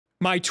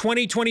My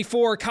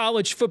 2024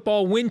 college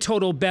football win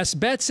total best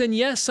bets. And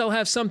yes, I'll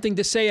have something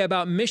to say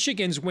about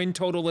Michigan's win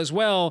total as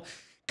well.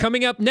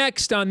 Coming up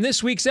next on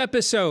this week's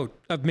episode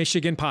of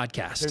Michigan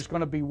Podcast. There's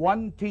going to be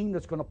one team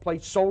that's going to play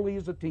solely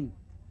as a team.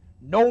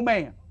 No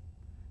man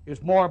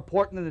is more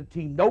important than the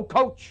team. No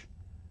coach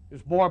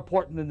is more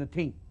important than the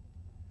team.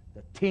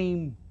 The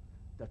team,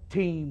 the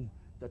team,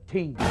 the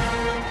team. Looks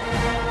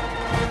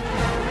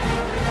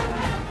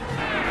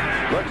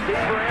deep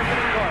for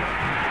Anthony Carter.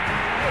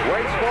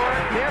 Waits for it.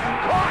 Hit.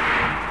 Caught.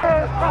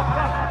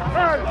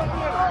 Hey,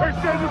 they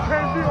said you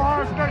can't beat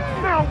Ohio State.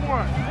 Now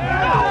what?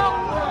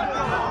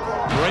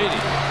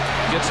 Brady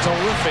gets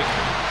terrific.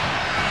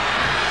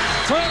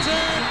 Throws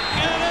it,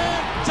 and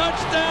a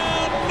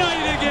touchdown,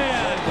 Knight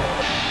again.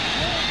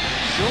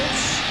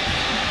 Schultz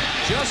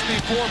just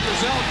before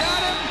Brazil got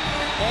him,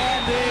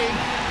 and a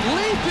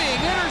leaping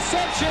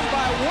interception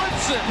by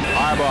Woodson.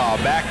 Harbaugh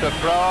back to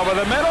throw over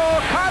the middle,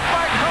 caught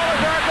by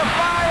Collier at the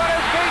 5 on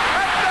his feet.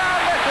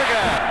 Touchdown,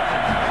 Michigan.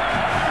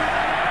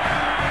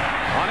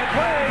 On its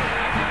way.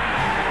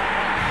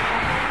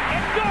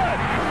 It's good.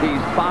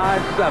 He's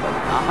 5'7",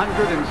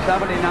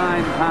 179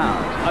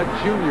 pounds, a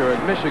junior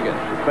at Michigan.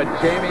 But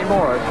Jamie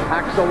Morris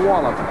packs a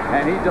wallop,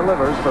 and he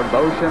delivers for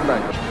Bo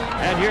Schembechler.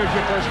 And here's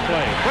your first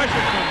play.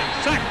 Pressure coming.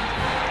 Sack.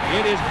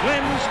 It is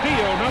Glenn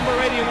Steele, number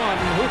 81,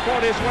 who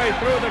fought his way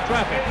through the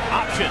traffic.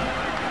 Option.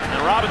 And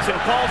Robinson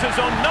calls his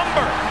own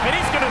number, and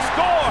he's going to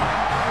score.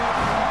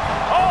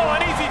 Oh,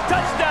 an easy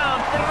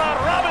touchdown for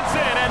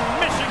Robinson and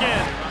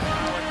Michigan.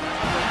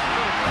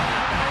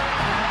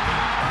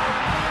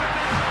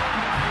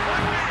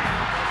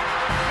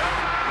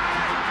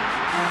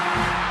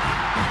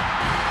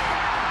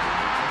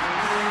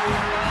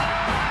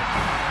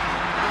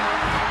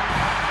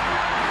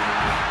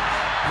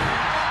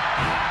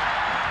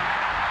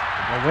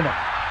 Win it.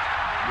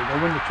 We're going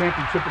to win the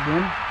championship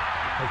again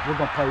because we're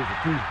going to play as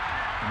a team.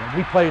 And when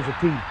we play as a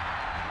team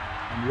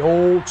and the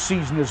old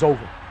season is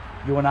over,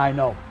 you and I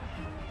know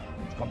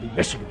it's going to be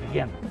Michigan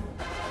again.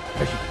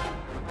 Michigan.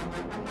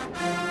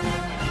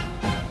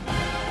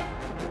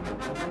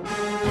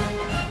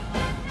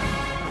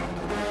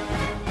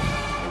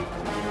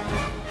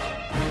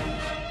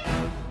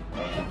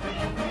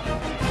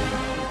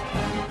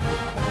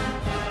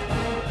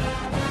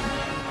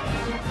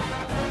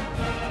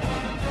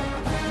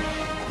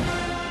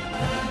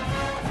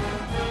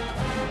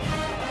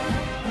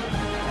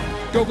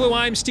 Go Blue,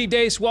 I'm Steve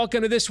Deace.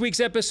 Welcome to this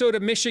week's episode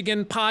of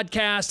Michigan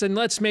Podcast, and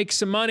let's make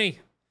some money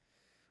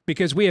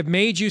because we have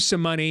made you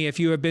some money if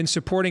you have been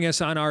supporting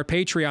us on our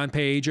Patreon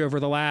page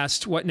over the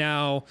last,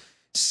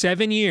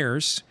 7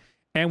 years,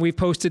 and we've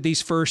posted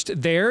these first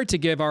there to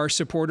give our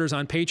supporters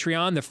on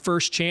Patreon the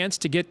first chance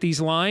to get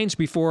these lines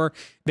before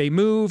they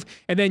move,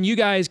 and then you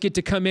guys get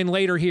to come in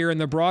later here in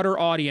the broader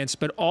audience,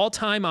 but all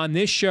time on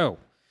this show,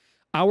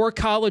 our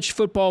college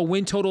football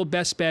win total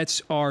best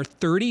bets are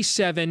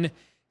 37,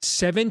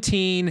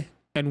 17,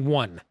 and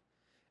 1.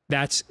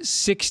 That's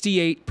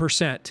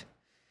 68%.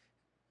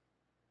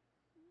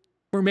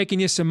 We're making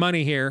you some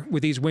money here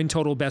with these win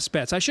total best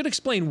bets. I should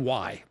explain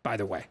why, by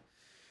the way.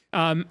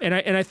 And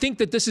I think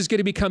that this is going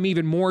to become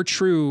even more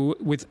true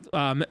with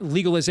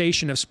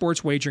legalization of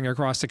sports wagering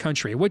across the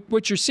country.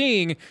 What you're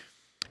seeing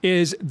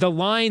is the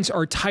lines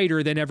are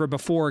tighter than ever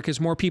before because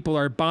more people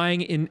are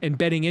buying in and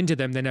betting into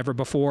them than ever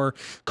before,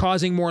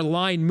 causing more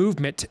line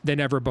movement than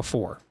ever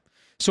before.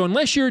 So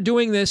unless you're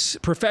doing this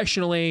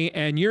professionally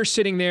and you're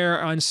sitting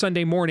there on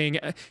Sunday morning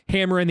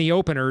hammering the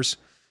openers,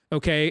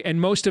 okay,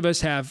 and most of us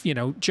have,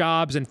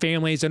 jobs and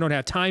families that don't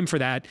have time for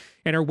that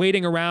and are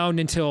waiting around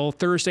until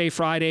Thursday,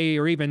 Friday,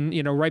 or even,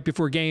 right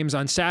before games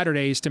on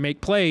Saturdays to make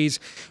plays,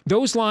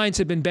 those lines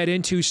have been bet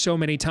into so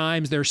many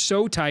times. They're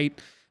so tight.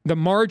 The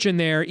margin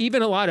there,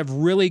 even a lot of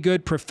really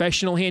good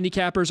professional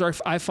handicappers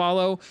I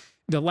follow,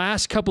 the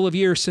last couple of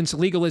years since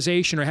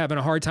legalization are having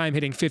a hard time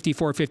hitting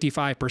 54,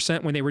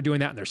 55% when they were doing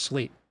that in their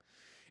sleep.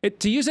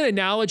 To use an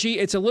analogy,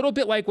 it's a little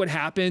bit like what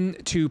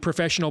happened to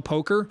professional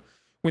poker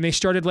when they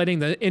started letting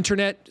the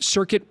internet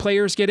circuit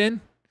players get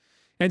in.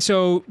 And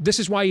so this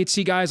is why you'd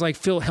see guys like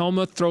Phil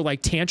Hellmuth throw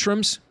like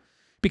tantrums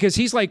because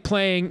he's like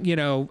playing,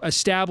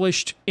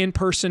 established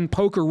in-person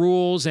poker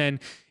rules, and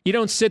you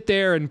don't sit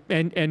there and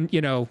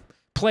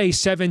play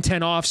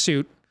 7-10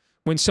 offsuit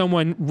when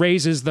someone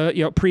raises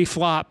the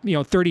pre-flop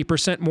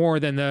 30%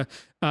 more than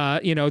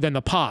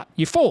the pot.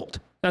 You fold.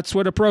 That's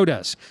what a pro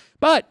does.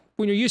 But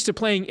when you're used to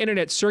playing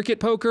internet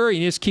circuit poker,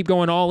 you just keep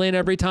going all in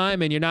every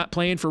time and you're not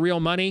playing for real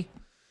money.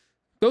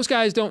 Those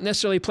guys don't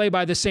necessarily play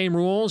by the same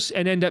rules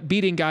and end up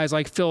beating guys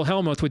like Phil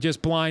Hellmuth with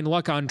just blind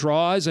luck on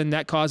draws, and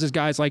that causes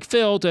guys like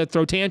Phil to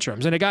throw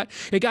tantrums. And it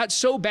got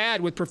so bad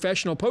with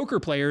professional poker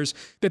players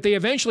that they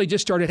eventually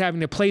just started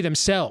having to play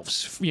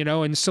themselves,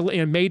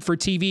 and made for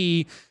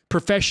TV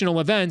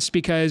professional events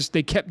because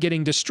they kept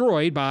getting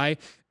destroyed by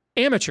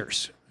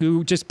amateurs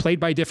who just played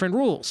by different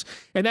rules.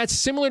 And that's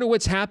similar to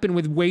what's happened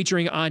with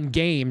wagering on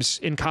games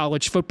in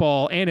college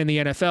football and in the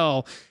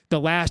NFL the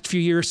last few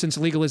years since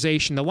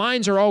legalization. The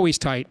lines are always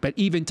tight, but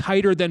even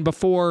tighter than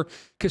before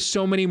because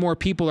so many more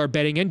people are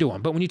betting into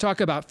them. But when you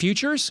talk about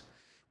futures,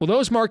 Well,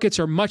 those markets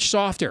are much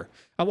softer.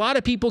 A lot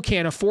of people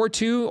can't afford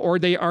to, or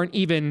they aren't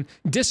even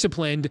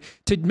disciplined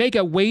to make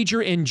a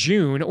wager in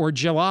June or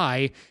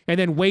July and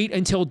then wait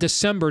until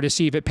December to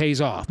see if it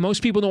pays off.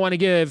 Most people don't want to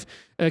give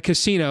a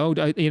casino,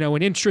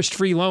 an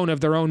interest-free loan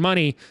of their own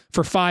money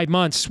for 5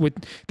 months.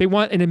 They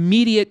want an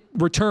immediate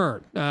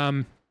return.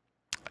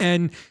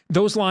 And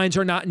those lines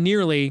are not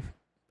nearly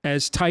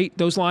as tight.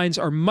 Those lines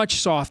are much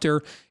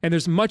softer, and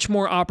there's much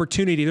more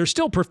opportunity. They're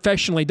still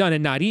professionally done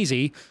and not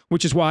easy,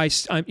 which is why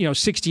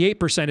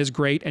 68% is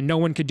great and no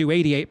one could do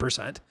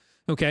 88%.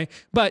 Okay,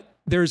 but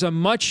there's a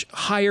much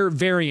higher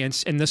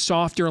variance in the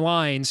softer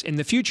lines in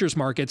the futures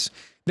markets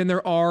than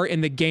there are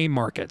in the game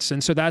markets.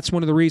 And so that's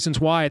one of the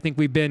reasons why I think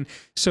we've been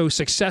so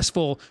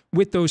successful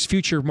with those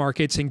future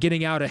markets and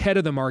getting out ahead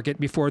of the market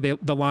before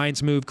the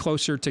lines move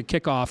closer to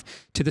kickoff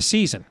to the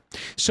season.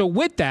 So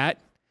with that,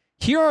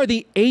 here are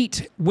the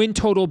 8 win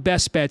total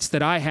best bets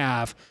that I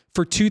have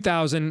for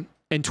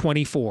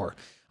 2024.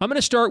 I'm going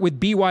to start with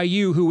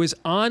BYU, who was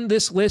on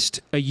this list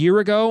a year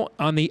ago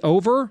on the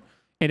over,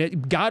 and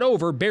it got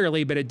over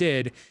barely, but it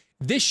did.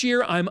 This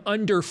year, I'm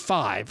under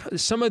 5.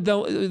 Some of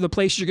the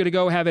places you're going to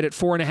go have it at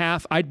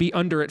 4.5. I'd be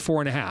under at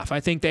 4.5. I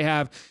think they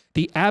have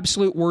the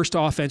absolute worst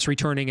offense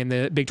returning in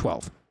the Big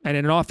 12. And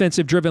in an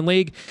offensive-driven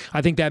league,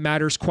 I think that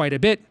matters quite a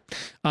bit.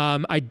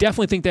 I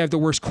definitely think they have the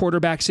worst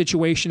quarterback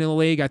situation in the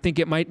league. I think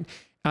it might,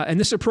 and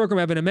this is a program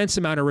I have an immense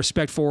amount of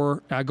respect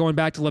for. Going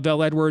back to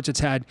Lavelle Edwards, it's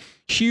had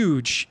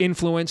huge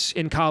influence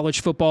in college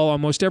football.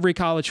 Almost every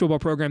college football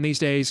program these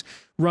days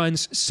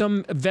runs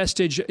some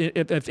vestige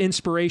of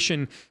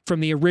inspiration from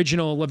the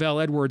original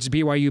Lavelle Edwards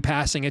BYU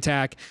passing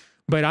attack.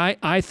 But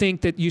I think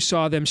that you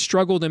saw them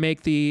struggle to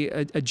make the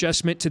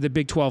adjustment to the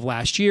Big 12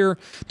 last year.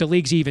 The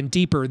league's even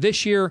deeper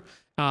this year.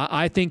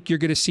 I think you're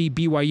going to see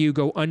BYU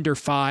go under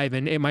 5,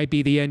 and it might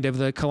be the end of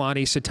the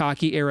Kalani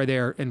Sitake era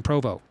there in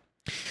Provo.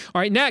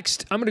 All right,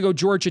 next, I'm going to go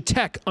Georgia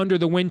Tech under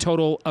the win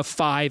total of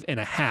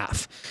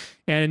 5.5.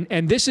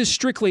 And this is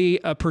strictly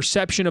a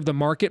perception of the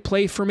market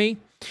play for me.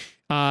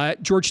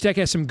 Georgia Tech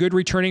has some good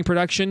returning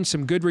production,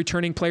 some good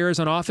returning players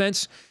on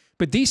offense.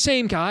 But these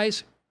same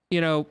guys,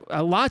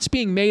 a lot's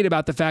being made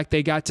about the fact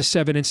they got to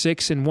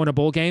 7-6 and won a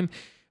bowl game.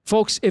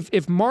 Folks,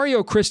 if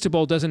Mario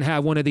Cristobal doesn't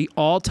have one of the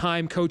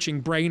all-time coaching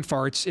brain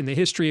farts in the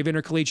history of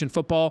intercollegiate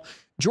football,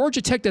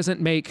 Georgia Tech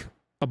doesn't make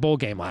a bowl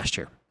game last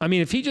year. I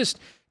mean, if he just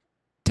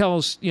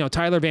tells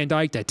Tyler Van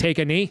Dyke to take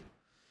a knee,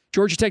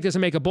 Georgia Tech doesn't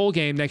make a bowl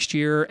game next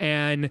year,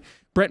 and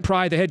Brent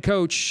Pry, the head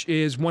coach,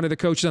 is one of the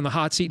coaches on the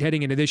hot seat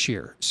heading into this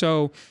year.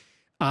 So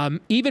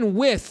even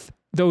with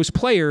those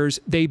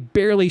players, they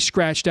barely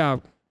scratched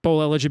out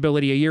bowl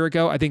eligibility a year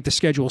ago. I think the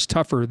schedule's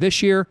tougher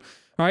this year.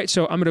 All right,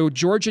 so I'm going to go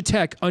Georgia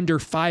Tech under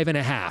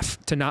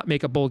 5.5 to not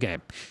make a bowl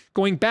game.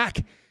 Going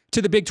back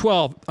to the Big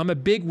 12, I'm a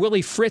big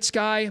Willie Fritz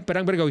guy, but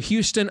I'm going to go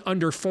Houston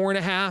under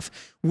 4.5.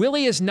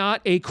 Willie is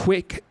not a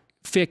quick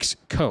fix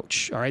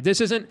coach. All right, this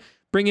isn't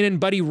bringing in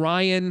Buddy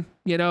Ryan,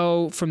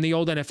 from the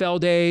old NFL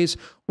days,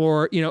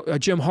 or a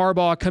Jim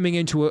Harbaugh coming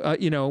into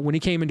when he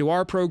came into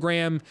our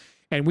program.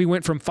 And we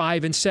went from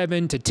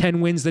 5-7 to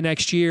 10 wins the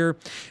next year.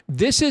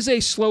 This is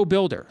a slow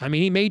builder. I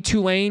mean, he made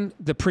Tulane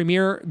the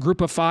premier Group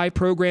of 5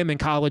 program in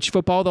college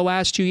football the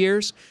last 2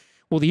 years.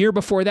 Well, the year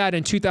before that,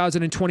 in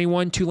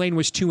 2021, Tulane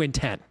was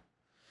 2-10.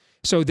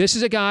 So this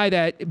is a guy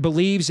that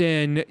believes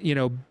in,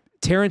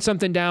 tearing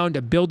something down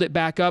to build it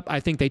back up. I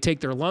think they take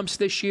their lumps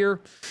this year.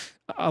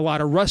 A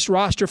lot of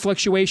roster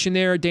fluctuation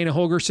there. Dana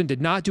Holgerson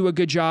did not do a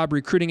good job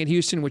recruiting at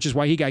Houston, which is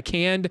why he got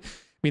canned.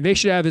 I mean, they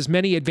should have as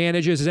many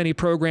advantages as any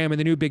program in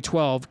the new Big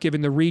 12, given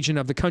the region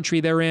of the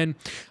country they're in.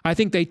 I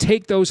think they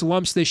take those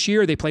lumps this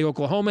year. They play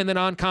Oklahoma in the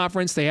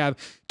non-conference. They have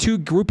 2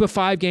 Group of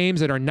 5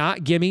 games that are not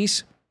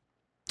gimmies.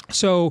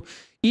 So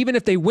even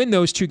if they win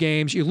those 2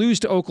 games, you lose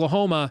to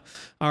Oklahoma,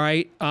 all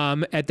right?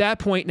 At that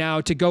point now,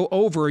 to go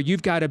over,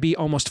 you've got to be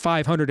almost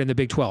 500 in the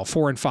Big 12,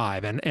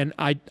 4-5, and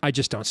I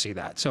just don't see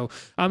that. So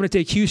I'm going to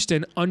take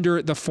Houston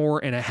under the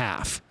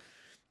 4.5.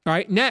 All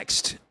right,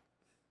 next.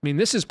 I mean,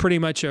 this is pretty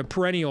much a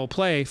perennial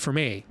play for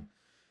me.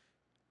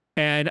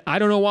 And I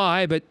don't know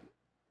why, but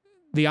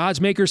the odds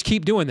makers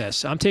keep doing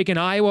this. I'm taking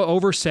Iowa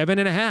over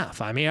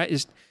 7.5. I mean,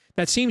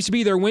 that seems to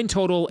be their win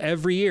total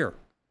every year.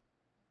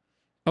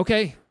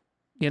 Okay,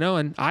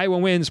 and Iowa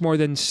wins more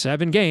than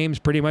 7 games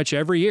pretty much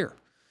every year.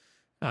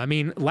 I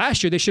mean,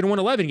 last year they should have won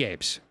 11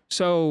 games.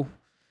 So,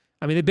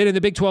 I mean, they've been in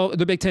the Big 12,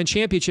 the Big 10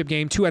 championship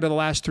game 2 out of the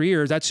last 3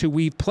 years. That's who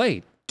we've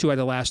played 2 out of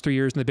the last 3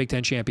 years in the Big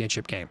 10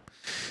 championship game.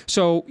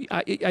 So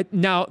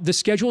now the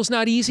schedule is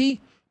not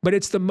easy, but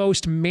it's the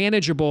most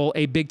manageable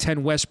a Big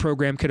 10 West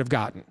program could have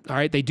gotten. All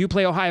right, they do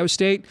play Ohio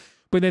State,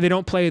 but then they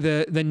don't play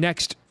the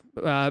next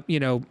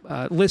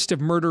list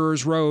of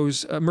murderers row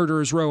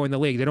in the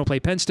league. They don't play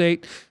Penn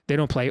State, they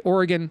don't play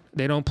Oregon,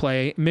 they don't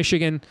play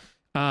Michigan.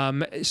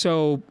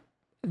 So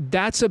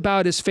that's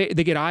about as they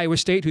get Iowa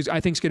State, who's I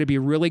think is going to be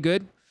really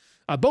good.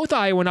 Both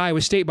Iowa and Iowa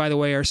State, by the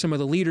way, are some of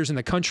the leaders in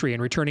the country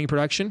in returning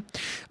production,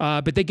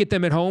 but they get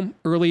them at home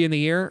early in the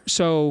year.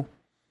 So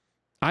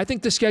I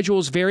think the schedule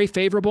is very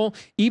favorable.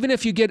 Even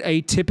if you get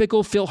a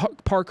typical Phil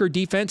Parker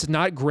defense,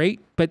 not great,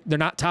 but they're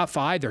not top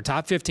 5, they're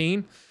top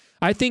 15.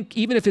 I think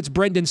even if it's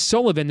Brendan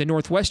Sullivan, the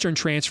Northwestern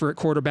transfer at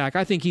quarterback,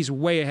 I think he's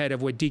way ahead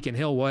of what Deacon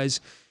Hill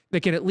was. They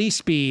can at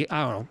least be,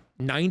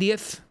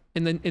 90th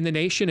in the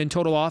nation in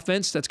total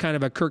offense. That's kind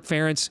of a Kirk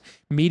Ferentz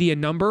median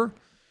number.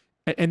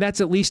 And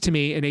that's at least to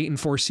me an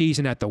 8-4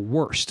 season at the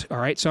worst. All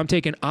right. So I'm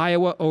taking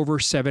Iowa over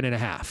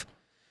 7.5.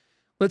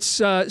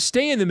 Let's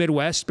stay in the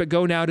Midwest, but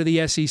go now to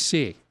the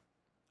SEC.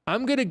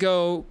 I'm going to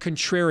go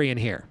contrarian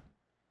here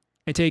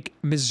and take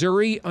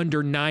Missouri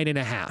under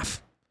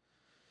 9.5.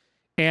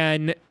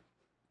 And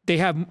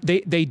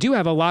they do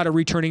have a lot of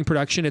returning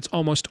production. It's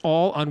almost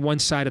all on one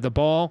side of the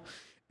ball.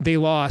 They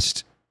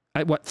lost,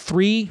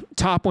 3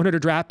 top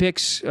 100 draft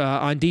picks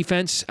on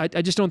defense.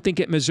 I just don't think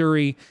at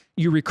Missouri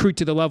you recruit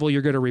to the level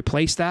you're going to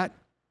replace that.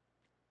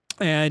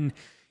 And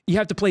you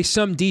have to play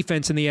some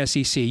defense in the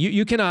SEC.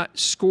 You cannot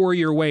score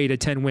your way to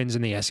 10 wins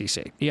in the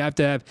SEC. You have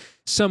to have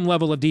some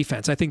level of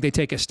defense. I think they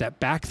take a step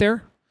back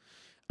there.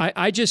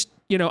 I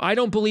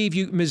don't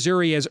believe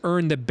Missouri has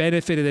earned the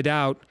benefit of the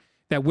doubt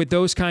that with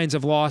those kinds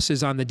of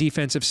losses on the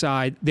defensive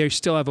side, they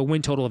still have a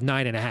win total of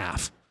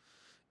 9.5.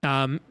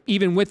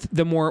 Even with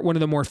one of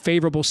the more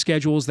favorable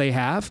schedules they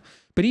have.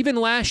 But even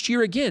last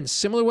year, again,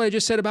 similar to what I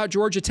just said about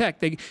Georgia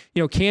Tech,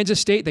 Kansas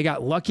State, they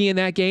got lucky in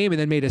that game and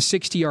then made a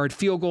 60-yard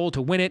field goal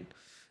to win it.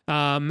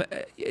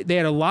 They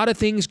had a lot of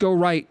things go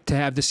right to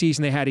have the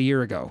season they had a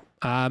year ago.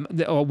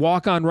 A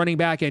walk-on running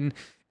back and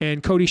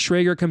Cody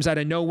Schrager comes out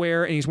of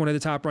nowhere and he's one of the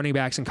top running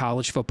backs in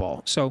college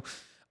football. So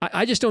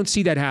I just don't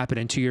see that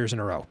happening 2 years in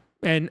a row.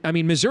 And I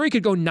mean, Missouri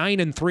could go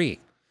 9-3,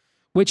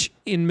 which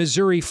in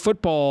Missouri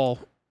football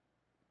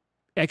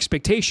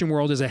expectation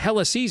world is a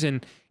hella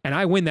season, and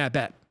I win that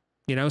bet.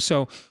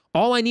 So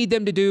all I need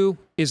them to do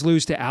is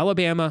lose to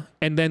Alabama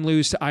and then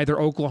lose to either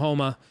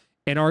Oklahoma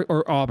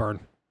or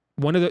Auburn.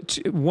 One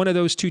of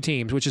those two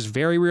teams, which is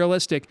very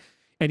realistic.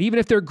 And even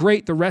if they're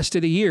great the rest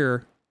of the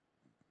year,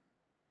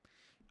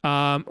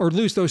 or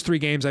lose those 3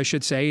 games, I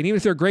should say, and even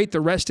if they're great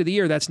the rest of the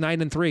year, that's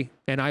 9-3,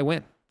 and I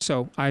win.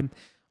 So I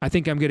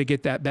think I'm going to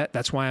get that bet.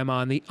 That's why I'm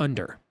on the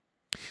under.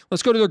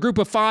 Let's go to the group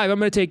of 5. I'm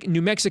going to take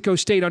New Mexico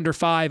State under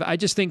 5. I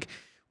just think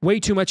way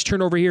too much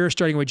turnover here,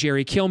 starting with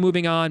Jerry Kill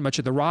moving on. Much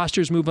of the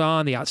rosters move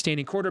on. The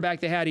outstanding quarterback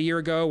they had a year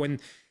ago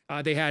when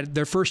they had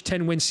their first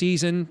 10-win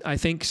season, I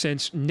think,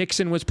 since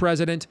Nixon was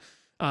president.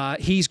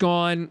 He's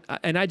gone,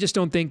 and I just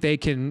don't think they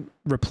can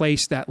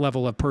replace that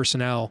level of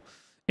personnel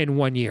in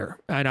 1 year,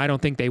 and I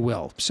don't think they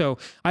will. So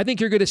I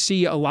think you're going to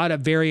see a lot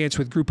of variance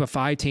with group of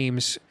 5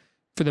 teams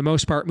for the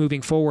most part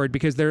moving forward,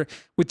 because they're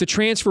with the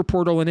transfer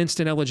portal and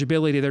instant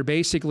eligibility, they're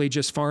basically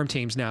just farm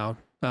teams now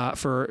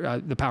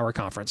for the power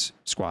conference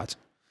squads.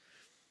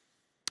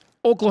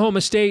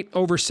 Oklahoma State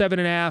over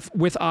 7.5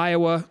 with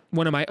Iowa,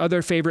 one of my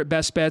other favorite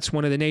best bets,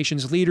 one of the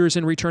nation's leaders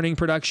in returning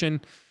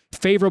production.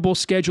 Favorable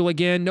schedule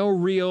again, no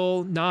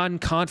real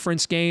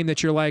non-conference game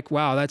that you're like,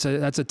 wow, that's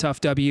a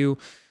tough W.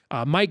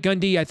 Mike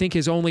Gundy, I think,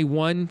 has only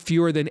won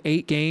fewer than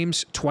 8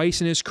 games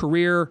twice in his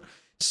career.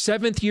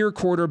 7th-year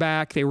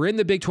quarterback. They were in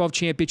the Big 12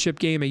 championship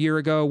game a year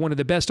ago. One of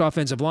the best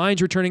offensive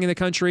lines returning in the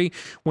country.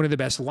 One of the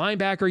best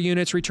linebacker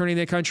units returning in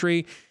the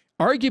country.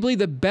 Arguably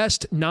the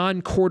best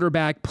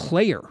non-quarterback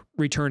player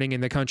returning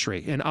in the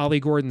country, and Ollie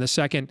Gordon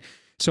II.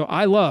 So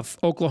I love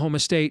Oklahoma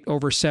State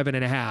over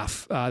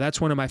 7.5. That's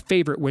one of my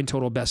favorite win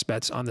total best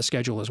bets on the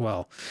schedule as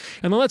well.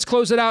 And then let's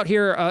close it out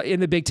here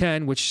in the Big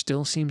Ten, which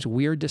still seems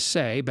weird to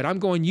say, but I'm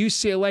going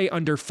UCLA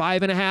under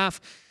 5.5.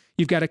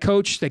 You've got a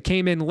coach that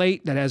came in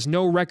late that has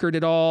no record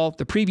at all.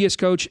 The previous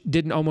coach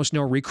didn't almost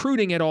no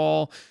recruiting at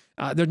all.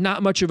 There's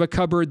not much of a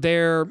cupboard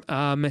there.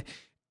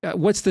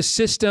 What's the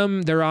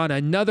system? They're on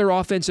another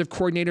offensive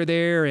coordinator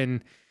there.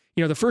 And,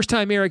 the first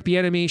time Eric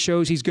Bieniemy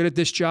shows he's good at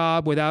this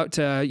job without,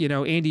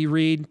 Andy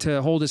Reid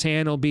to hold his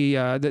hand will be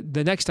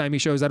the next time he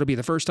shows, that'll be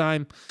the first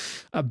time.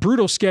 A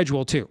brutal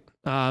schedule, too.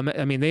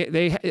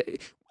 They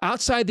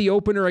outside the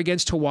opener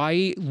against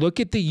Hawaii, look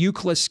at the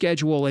UCLA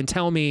schedule and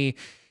tell me,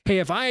 hey,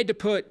 if I had to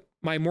put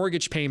my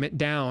mortgage payment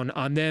down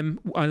on them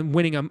on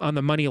winning on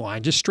the money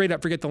line, just straight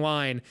up forget the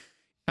line,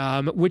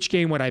 which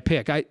game would I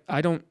pick?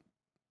 I don't,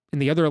 in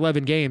the other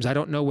 11 games, I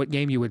don't know what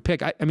game you would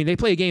pick. They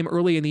play a game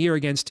early in the year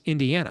against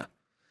Indiana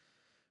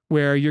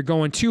where you're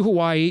going to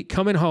Hawaii,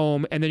 coming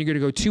home, and then you're going to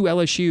go to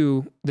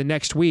LSU the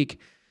next week.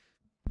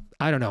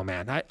 I don't know,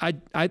 man.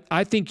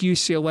 I think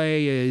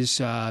UCLA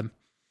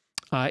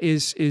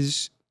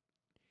is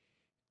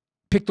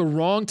picked the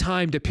wrong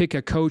time to pick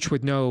a coach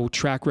with no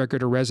track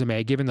record or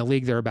resume, given the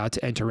league they're about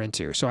to enter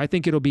into. So I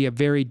think it'll be a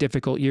very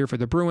difficult year for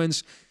the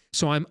Bruins.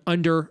 So I'm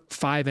under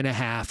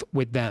 5.5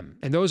 with them.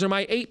 And those are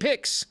my 8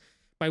 picks,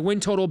 my win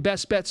total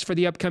best bets for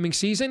the upcoming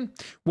season.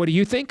 What do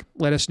you think?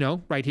 Let us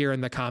know right here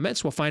in the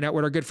comments. We'll find out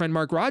what our good friend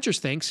Mark Rogers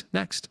thinks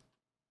next.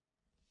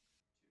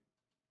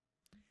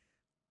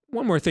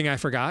 One more thing I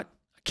forgot.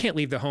 I can't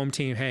leave the home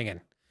team hanging.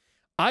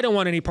 I don't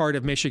want any part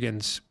of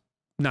Michigan's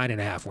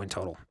 9.5 win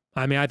total.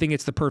 I think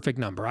it's the perfect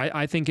number.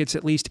 I think it's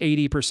at least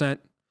 80%,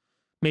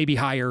 maybe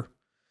higher.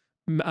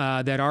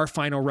 that our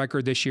final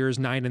record this year is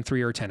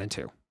 9-3 or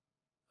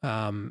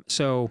 10-2.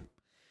 So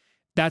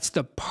that's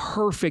the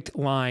perfect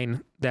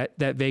line that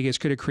Vegas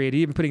could have created,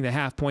 even putting the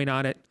half point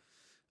on it.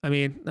 I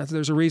mean,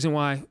 there's a reason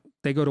why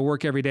they go to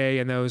work every day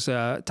in those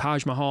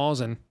Taj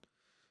Mahals, and,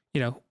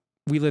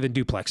 we live in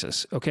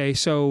duplexes. Okay.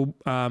 So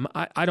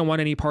I don't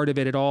want any part of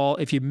it at all.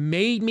 If you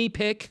made me,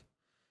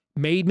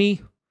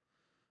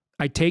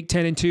 I'd take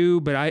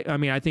 10-2, but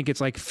I think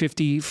it's like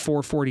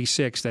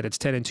 54-46 that it's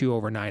 10-2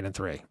 over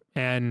 9-3.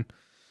 And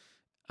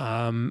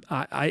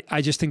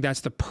I just think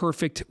that's the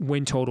perfect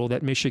win total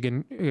that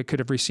Michigan could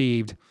have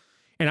received.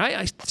 And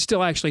I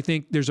still actually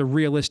think there's a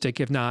realistic,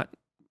 if not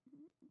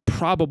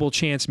probable,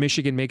 chance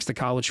Michigan makes the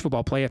college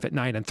football playoff at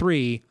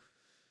 9-3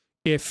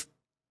 if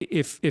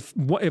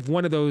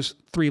one of those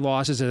three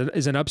losses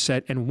is an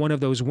upset and one of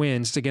those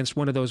wins against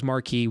one of those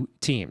marquee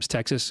teams,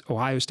 Texas,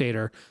 Ohio State,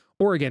 or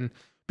Oregon,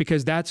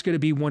 because that's going to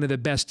be one of the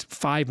best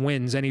 5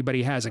 wins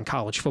anybody has in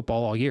college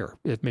football all year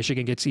if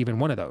Michigan gets even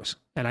one of those.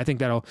 And I think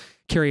that'll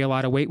carry a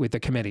lot of weight with the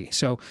committee.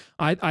 So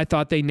I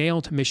thought they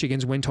nailed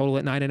Michigan's win total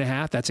at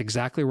 9.5. That's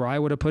exactly where I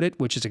would have put it,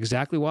 which is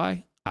exactly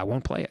why I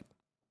won't play it.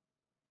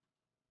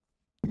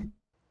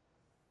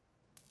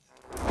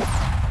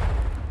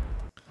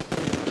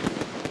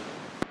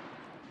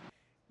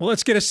 Well,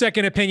 let's get a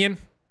second opinion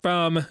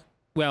from,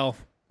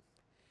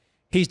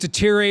 he's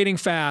deteriorating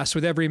fast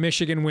with every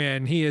Michigan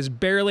win. He is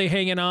barely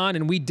hanging on,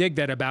 and we dig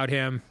that about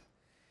him.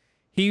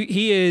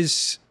 He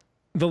is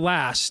the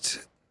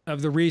last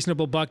of the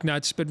reasonable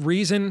bucknuts, but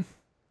reason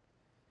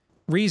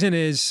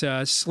is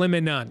slim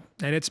and none,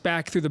 and it's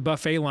back through the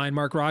buffet line.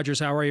 Mark Rogers,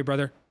 how are you,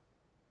 brother?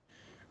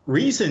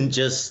 Reason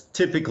just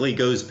typically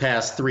goes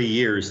past 3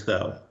 years,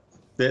 though.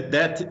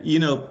 That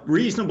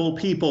reasonable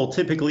people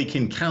typically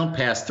can count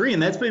past 3,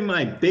 and that's been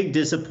my big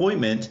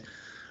disappointment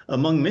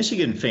among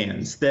Michigan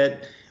fans,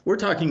 that we're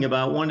talking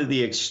about one of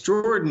the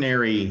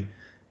extraordinary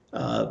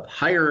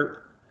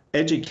higher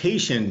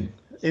education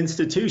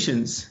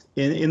institutions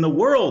in the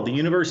world, the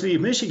University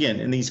of Michigan,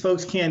 and these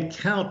folks can't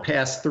count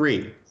past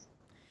 3.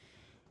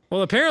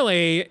 Well,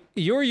 apparently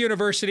your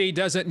university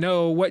doesn't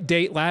know what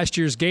date last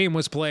year's game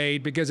was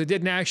played because it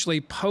didn't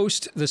actually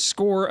post the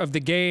score of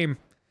the game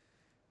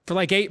for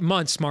like 8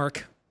 months,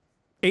 Mark.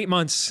 8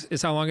 months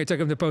is how long it took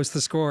him to post the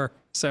score.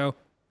 So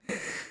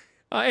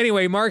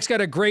anyway, Mark's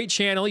got a great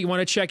channel you want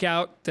to check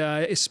out,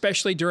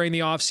 especially during the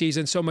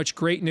offseason. So much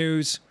great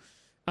news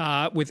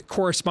with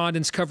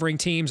correspondents covering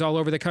teams all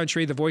over the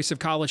country, the voice of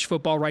college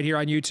football right here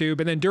on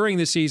YouTube. And then during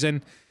the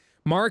season,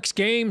 Mark's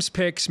games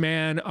picks,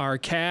 man, are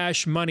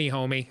cash money,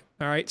 homie.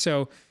 All right,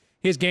 so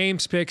his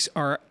games picks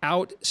are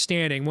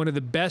outstanding. One of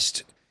the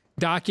best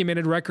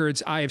documented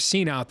records I have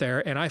seen out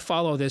there, and I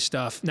follow this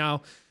stuff.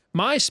 Now,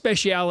 my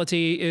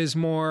specialty is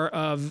more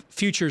of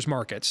futures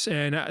markets,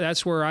 and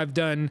that's where I've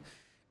done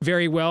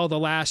very well the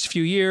last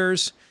few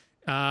years.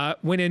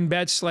 Winning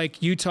bets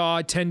like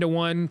Utah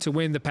 10-1 to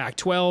win the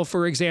Pac-12,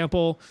 for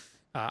example.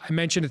 I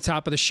mentioned at the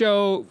top of the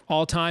show,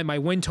 all time, my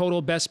win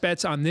total best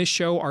bets on this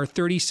show are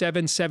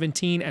 37,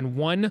 17, and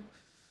 1,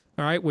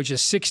 all right, which is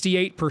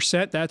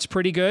 68%. That's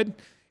pretty good.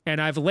 And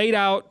I've laid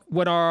out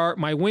what are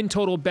my win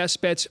total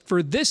best bets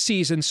for this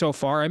season so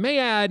far. I may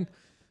add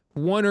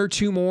 1 or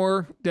 2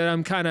 more that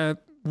I'm kind of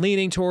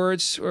leaning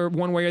towards, or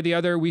one way or the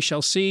other. We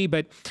shall see.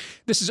 But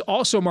this is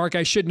also, Mark,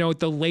 I should note,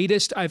 the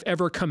latest I've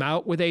ever come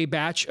out with a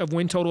batch of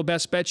win total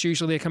best bets.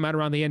 Usually they come out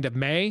around the end of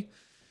May.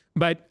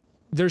 But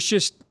there's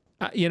just,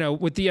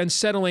 with the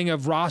unsettling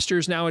of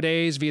rosters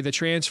nowadays via the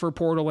transfer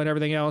portal and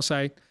everything else,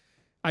 I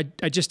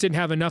just didn't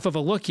have enough of a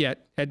look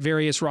yet at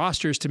various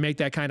rosters to make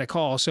that kind of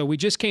call. So we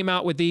just came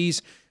out with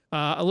these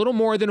a little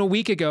more than a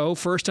week ago,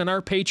 first on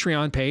our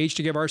Patreon page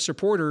to give our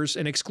supporters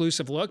an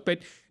exclusive look. But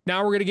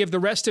now we're going to give the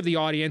rest of the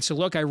audience a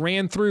look. I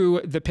ran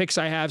through the picks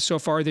I have so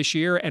far this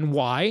year and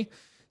why.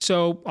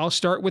 So I'll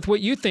start with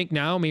what you think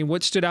now. I mean,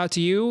 what stood out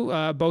to you,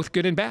 both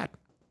good and bad?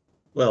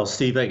 Well,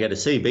 Steve, I got to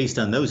say, based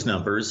on those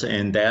numbers,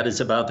 and that is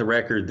about the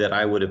record that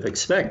I would have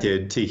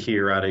expected to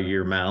hear out of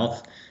your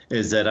mouth,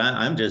 is that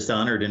I'm just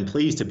honored and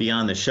pleased to be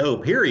on the show,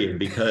 period,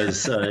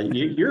 because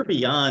you're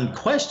beyond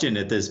question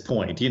at this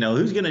point.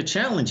 Who's going to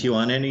challenge you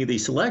on any of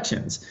these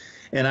selections?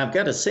 And I've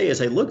got to say,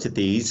 as I looked at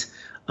these,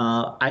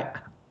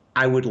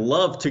 I would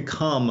love to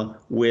come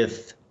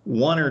with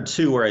 1 or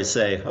 2 where I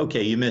say,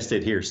 okay, you missed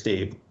it here,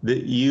 Steve.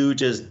 You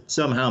just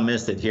somehow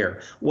missed it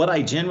here. What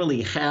I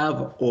generally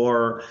have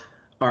are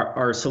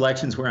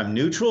selections where I'm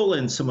neutral,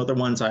 and some other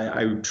ones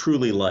I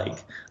truly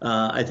like.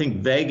 I think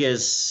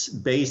Vegas,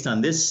 based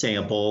on this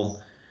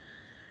sample,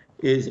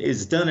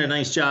 is done a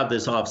nice job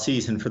this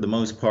offseason for the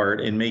most part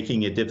in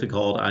making it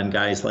difficult on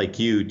guys like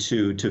you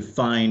to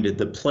find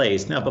the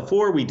place. Now,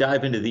 before we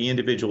dive into the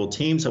individual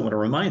teams, I want to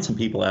remind some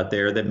people out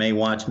there that may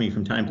watch me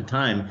from time to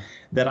time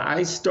that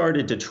I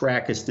started to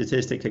track a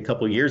statistic a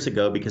couple years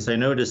ago because I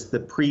noticed the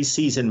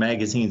preseason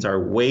magazines are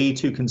way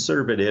too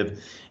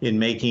conservative in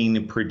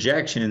making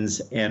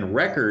projections and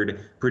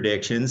record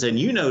predictions. And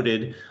you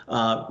noted,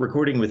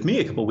 recording with me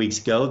a couple weeks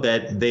ago,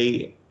 that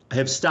they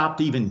have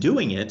stopped even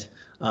doing it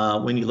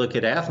when you look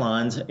at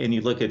Athlons and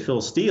you look at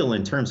Phil Steele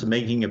in terms of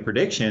making a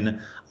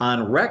prediction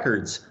on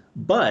records.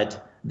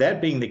 But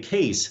that being the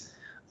case,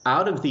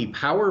 out of the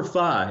Power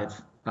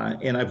Five,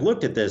 and I've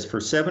looked at this for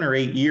 7 or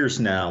 8 years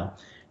now,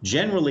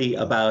 generally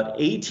about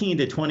 18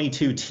 to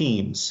 22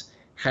 teams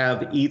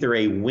have either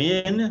a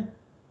win,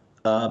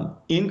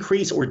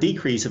 increase or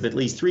decrease of at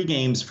least 3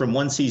 games from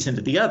one season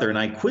to the other. And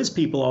I quiz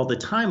people all the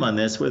time on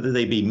this, whether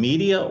they be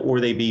media or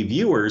they be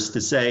viewers,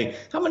 to say,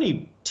 how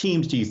many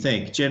teams do you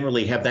think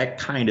generally have that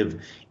kind of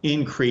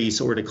increase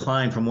or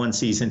decline from one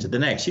season to the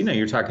next? You know,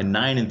 you're talking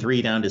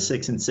 9-3 down to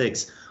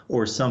 6-6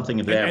 or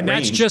something of that range. And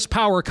that's just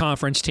power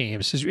conference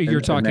teams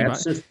you're talking about.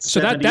 So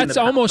that's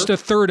almost a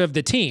third of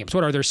the teams.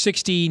 What are there,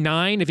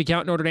 69 if you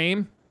count Notre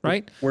Dame,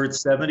 right? We're at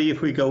 70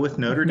 if we go with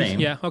Notre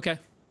Dame. Yeah, okay.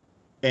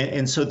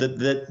 And so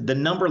the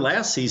number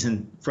last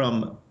season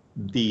from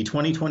the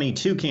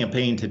 2022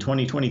 campaign to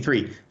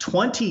 2023,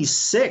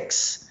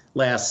 26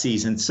 last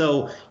season.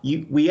 So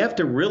we have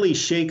to really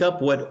shake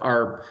up what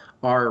our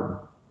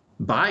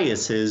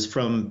bias is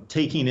from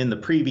taking in the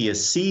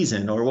previous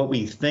season or what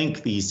we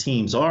think these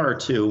teams are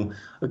to,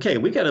 okay,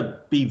 we got to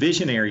be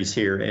visionaries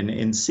here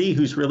and see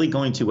who's really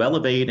going to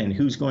elevate and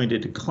who's going to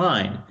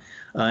decline.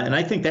 And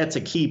I think that's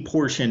a key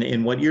portion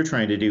in what you're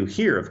trying to do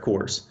here, of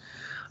course.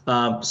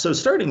 So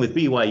starting with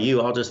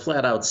BYU, I'll just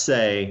flat out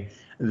say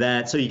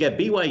that, so you got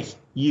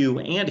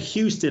BYU and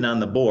Houston on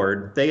the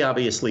board. They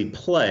obviously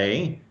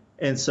play,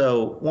 and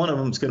so one of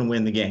them's going to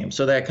win the game.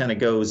 So that kind of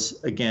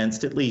goes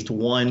against at least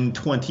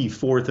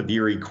 1/24 of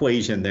your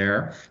equation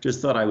there.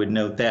 Just thought I would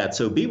note that.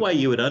 So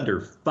BYU at under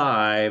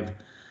 5,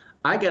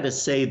 I got to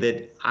say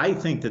that I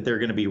think that they're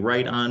going to be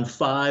right on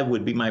 5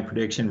 would be my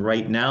prediction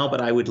right now, but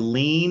I would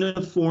lean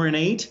 4 and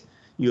 8.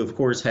 You, of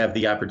course, have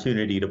the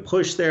opportunity to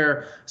push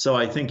there. So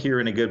I think you're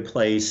in a good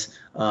place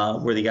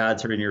where the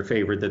odds are in your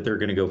favor that they're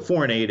going to go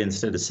 4 and 8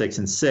 instead of 6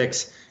 and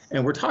 6.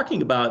 And we're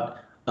talking about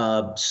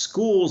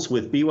schools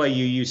with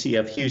BYU,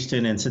 UCF,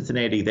 Houston, and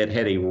Cincinnati that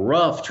had a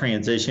rough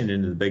transition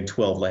into the Big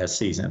 12 last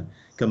season.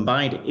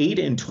 Combined 8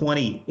 and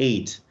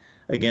 28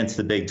 against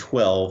the Big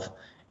 12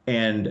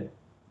 and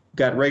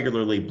got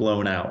regularly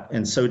blown out.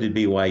 And so did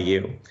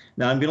BYU.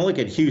 Now I'm going to look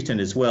at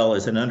Houston as well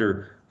as an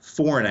under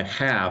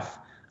 4.5.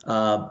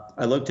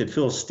 I looked at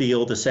Phil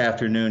Steele this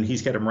afternoon.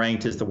 He's got them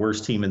ranked as the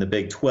worst team in the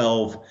Big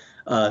 12.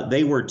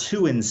 They were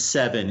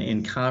 2-7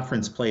 in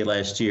conference play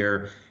last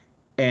year,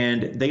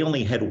 and they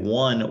only had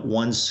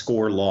one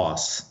score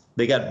loss.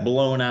 They got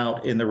blown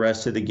out in the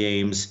rest of the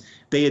games.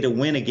 They had to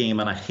win a game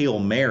on a Hail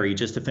Mary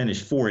just to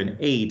finish 4 and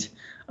 8.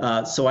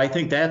 So I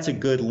think that's a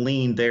good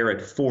lean there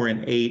at 4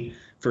 and 8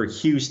 for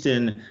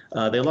Houston.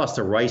 They lost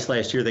to Rice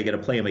last year. They got to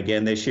play them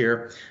again this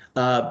year.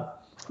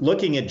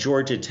 Looking at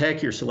Georgia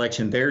Tech, your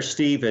selection there,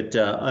 Steve, at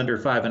under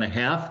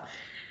 5.5,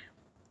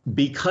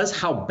 because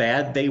how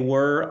bad they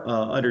were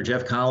under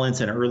Jeff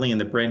Collins and early in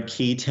the Brent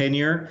Key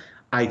tenure,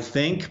 I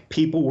think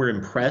people were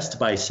impressed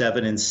by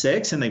 7 and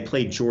 6, and they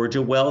played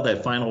Georgia well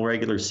that final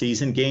regular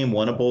season game,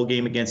 won a bowl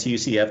game against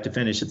UCF to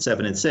finish at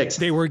 7 and 6.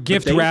 They were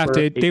gift wrapped.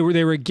 They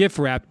were gift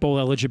wrapped bowl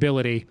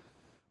eligibility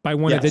by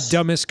one of the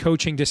dumbest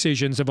coaching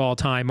decisions of all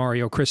time,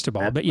 Mario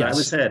Cristobal. But yes, I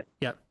was headed.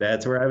 Yep.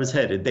 That's where I was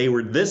headed. They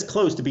were this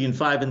close to being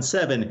 5 and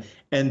 7,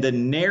 and the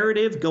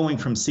narrative going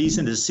from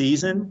season to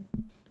season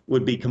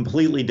would be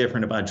completely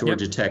different about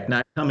Georgia Tech.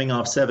 Not coming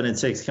off 7 and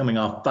 6, coming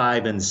off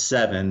 5 and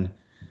 7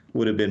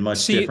 would have been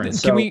much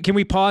different. Can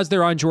we pause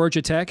there on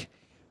Georgia Tech?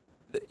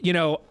 You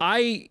know,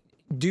 I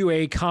do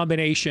a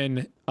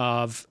combination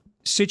of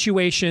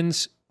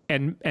situations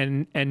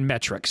and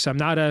metrics. I'm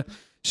not a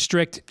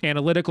strict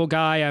analytical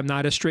guy. I'm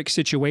not a strict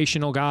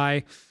situational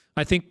guy.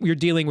 I think you're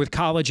dealing with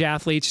college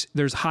athletes.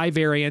 There's high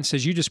variance,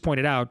 as you just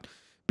pointed out.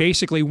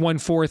 Basically,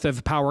 1/4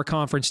 of power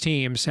conference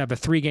teams have a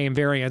 3-game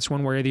variance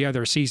one way or the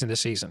other, season to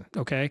season.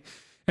 Okay,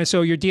 and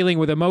so you're dealing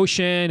with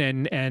emotion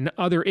and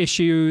other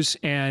issues,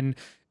 and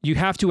you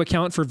have to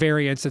account for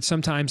variance that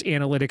sometimes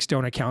analytics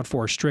don't account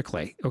for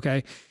strictly.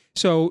 Okay,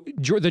 so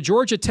the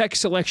Georgia Tech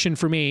selection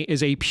for me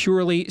is a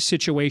purely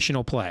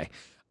situational play.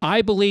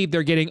 I believe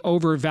they're getting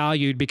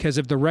overvalued because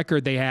of the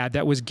record they had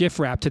that was gift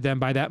wrapped to them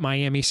by that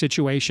Miami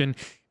situation.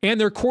 And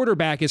their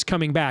quarterback is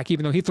coming back,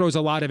 even though he throws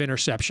a lot of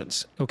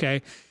interceptions.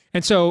 Okay.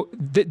 And so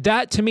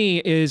that to me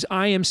is,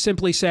 I am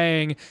simply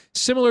saying,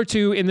 similar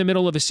to in the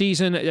middle of a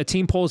season, a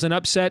team pulls an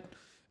upset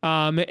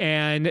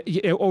and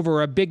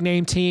over a big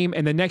name team.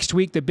 And the next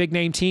week, the big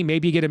name team,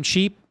 maybe you get them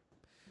cheap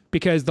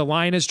because the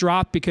line has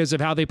dropped because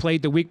of how they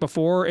played the week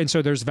before. And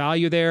so there's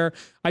value there.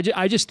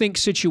 I just think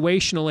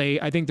situationally,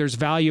 I think there's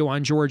value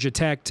on Georgia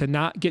Tech to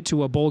not get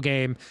to a bowl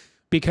game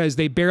because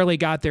they barely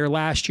got there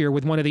last year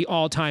with one of the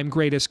all-time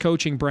greatest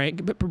coaching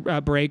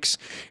breaks.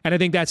 And I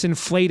think that's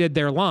inflated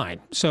their line.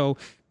 So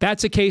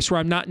that's a case where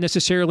I'm not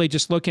necessarily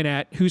just looking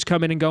at who's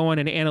coming and going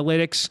in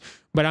analytics,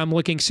 but I'm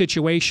looking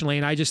situationally.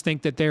 And I just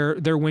think that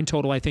their win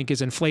total, I think,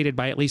 is inflated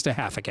by at least a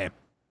half a game.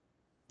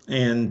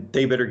 And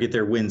they better get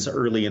their wins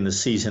early in the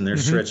season. Their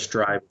stretch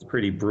drive is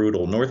pretty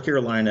brutal. North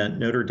Carolina,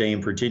 Notre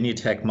Dame, Virginia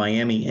Tech,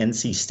 Miami,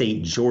 NC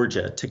State,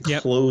 Georgia to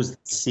close the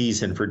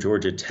season for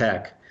Georgia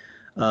Tech.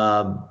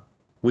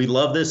 We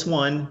love this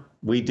one.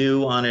 We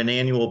do on an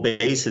annual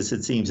basis,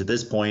 it seems, at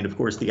this point. Of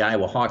course, the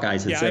Iowa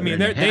Hawkeyes at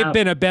 7.5. They've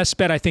been a best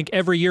bet, I think,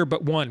 every year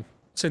but one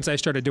since I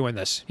started doing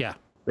this. Yeah.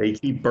 They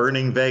keep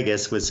burning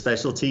Vegas with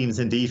special teams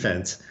and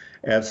defense.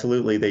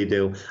 Absolutely, they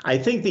do. I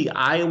think the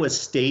Iowa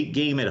State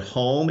game at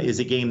home is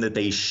a game that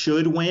they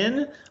should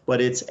win,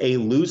 but it's a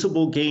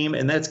losable game,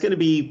 and that's going to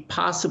be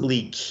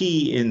possibly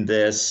key in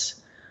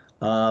this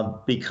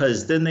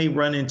because then they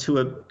run into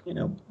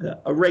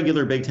a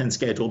regular Big Ten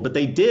schedule. But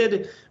they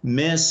did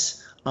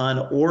miss on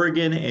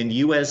Oregon and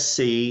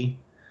USC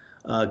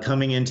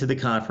coming into the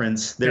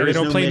conference. They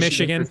don't play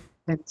Michigan.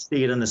 Penn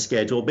State on the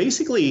schedule.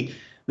 Basically,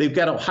 they've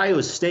got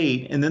Ohio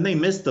State, and then they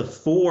missed the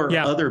four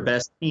other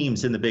best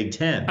teams in the Big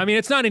Ten. I mean,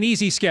 it's not an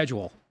easy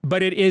schedule,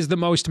 but it is the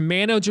most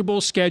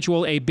manageable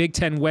schedule a Big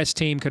Ten West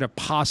team could have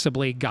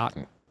possibly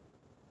gotten.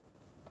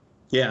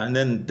 Yeah, and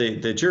then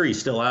the jury's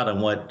still out on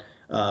what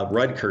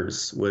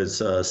Rutgers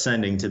was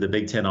sending to the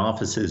Big Ten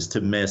offices to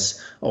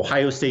miss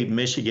Ohio State,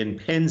 Michigan,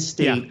 Penn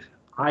State,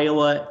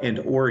 Iowa, and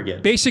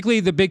Oregon.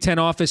 Basically, the Big Ten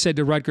office said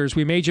to Rutgers,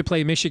 we made you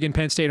play Michigan,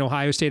 Penn State, and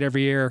Ohio State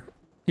every year.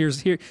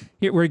 Here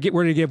we're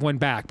going to give one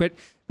back. But,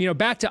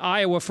 back to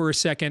Iowa for a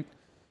second.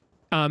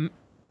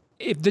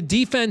 If the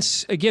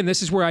defense, again,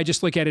 this is where I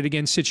just look at it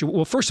again.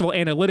 Well, first of all,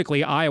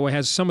 analytically, Iowa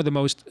has some of the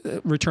most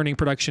returning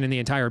production in the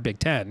entire Big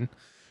Ten.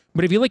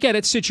 But if you look at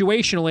it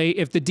situationally,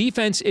 if the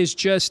defense is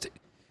just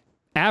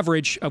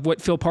average of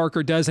what Phil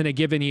Parker does in a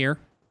given year,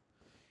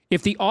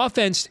 if the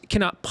offense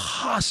cannot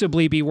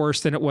possibly be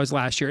worse than it was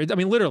last year, I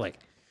mean,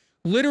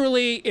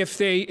 literally, if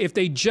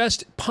they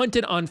just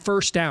punted on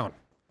first down,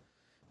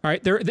 all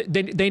right,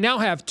 they now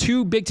have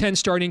two Big Ten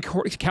starting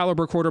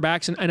caliber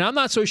quarterbacks, and I'm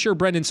not so sure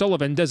Brendan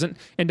Sullivan doesn't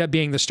end up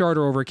being the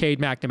starter over Cade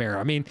McNamara.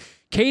 I mean,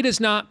 Cade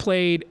has not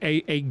played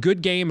a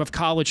good game of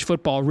college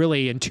football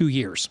really in 2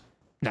 years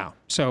now.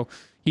 So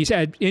he's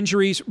had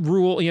injuries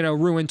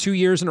ruin 2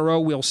 years in a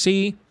row. We'll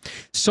see.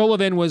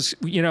 Sullivan was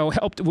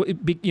helped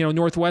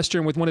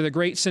Northwestern with one of the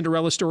great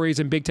Cinderella stories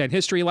in Big Ten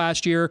history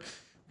last year.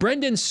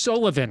 Brendan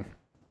Sullivan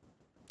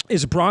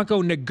is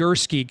Bronco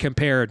Nagurski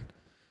compared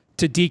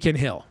to Deacon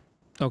Hill.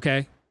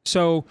 Okay,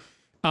 so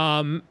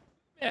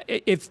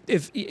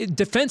if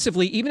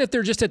defensively, even if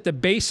they're just at the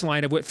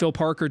baseline of what Phil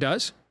Parker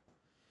does,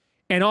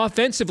 and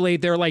offensively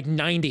they're like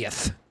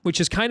 90th, which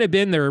has kind of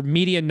been their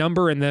median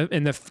number in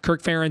the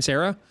Kirk Ferentz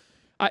era,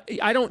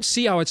 I don't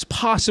see how it's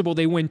possible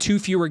they win 2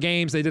 fewer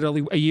games they did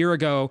a year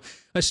ago,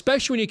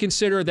 especially when you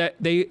consider that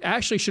they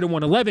actually should have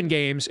won 11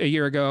 games a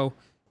year ago,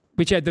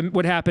 which had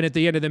what happened at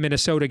the end of the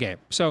Minnesota game.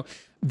 So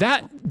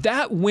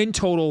that win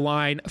total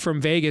line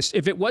from Vegas,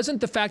 if it wasn't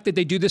the fact that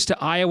they do this to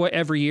Iowa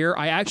every year,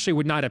 I actually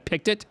would not have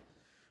picked it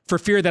for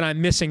fear that I'm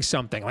missing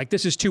something. Like,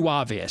 this is too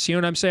obvious. You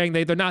know what I'm saying?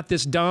 They're not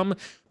this dumb,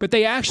 but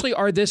they actually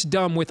are this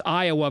dumb with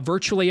Iowa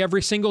virtually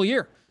every single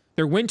year.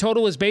 Their win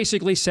total is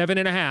basically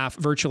 7.5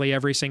 virtually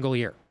every single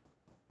year.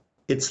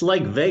 It's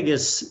like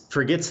Vegas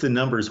forgets the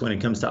numbers when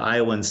it comes to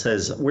Iowa and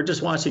says, we're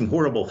just watching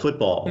horrible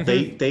football.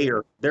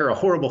 Mm-hmm. They're a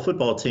horrible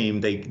football team.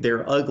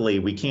 They're ugly.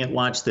 We can't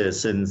watch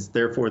this, and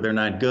therefore they're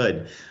not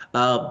good.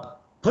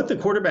 Put the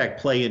quarterback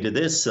play into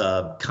this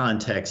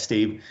context,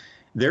 Steve.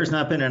 There's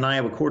not been an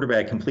Iowa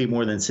quarterback complete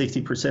more than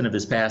 60% of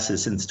his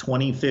passes since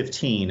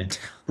 2015.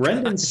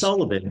 Brendan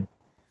Sullivan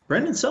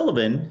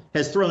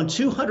has thrown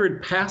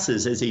 200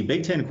 passes as a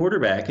Big Ten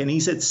quarterback, and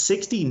he's at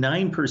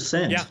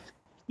 69%. Yeah.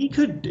 He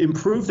could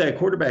improve that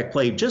quarterback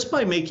play just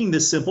by making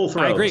the simple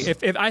throws. I agree.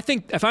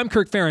 If I'm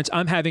Kirk Ferentz,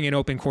 I'm having an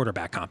open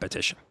quarterback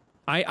competition.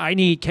 I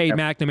need Cade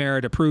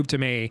McNamara to prove to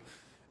me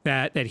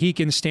that he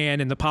can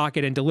stand in the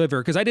pocket and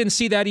deliver, because I didn't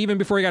see that even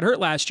before he got hurt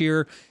last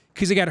year,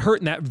 because he got hurt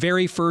in that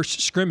very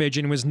first scrimmage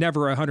and was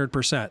never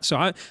 100%.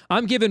 So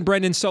I'm giving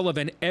Brendan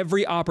Sullivan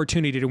every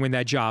opportunity to win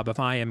that job if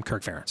I am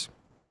Kirk Ferentz.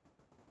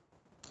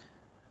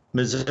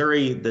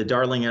 Missouri, the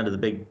darling out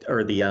of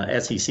the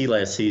SEC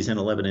last season,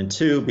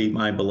 11-2, beat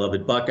my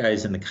beloved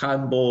Buckeyes in the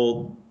Cotton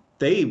Bowl.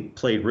 They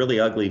played really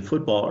ugly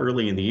football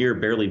early in the year,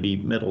 barely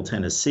beat Middle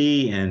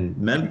Tennessee and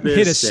Memphis.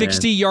 Hit a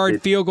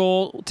 60-yard field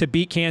goal to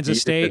beat Kansas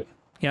State.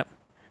 Yep.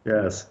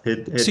 Yes.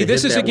 See,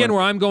 this is again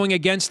where I'm going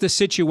against the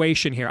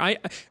situation here.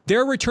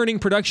 Their returning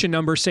production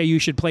numbers say you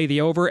should play the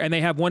over, and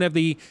they have one of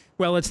the,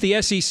 well, it's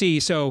the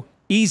SEC, so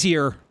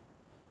easier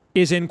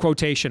is in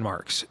quotation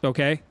marks,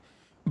 okay?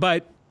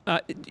 But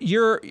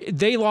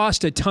they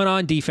lost a ton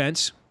on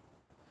defense.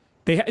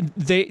 They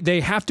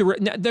have to.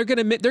 They're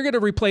gonna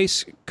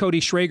replace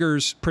Cody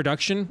Schrager's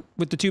production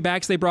with the two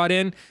backs they brought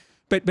in,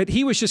 but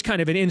he was just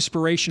kind of an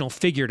inspirational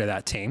figure to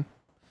that team.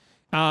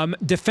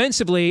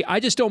 Defensively, I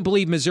just don't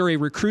believe Missouri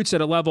recruits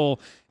at a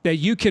level that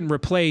you can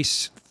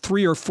replace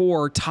 3 or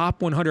 4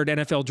 top 100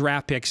 NFL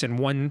draft picks in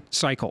one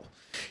cycle.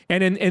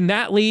 And in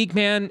that league,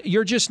 man,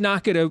 you're just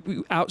not going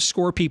to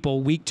outscore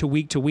people week to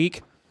week to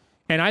week.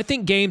 And I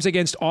think games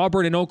against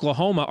Auburn and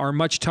Oklahoma are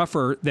much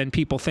tougher than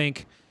people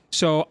think.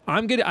 So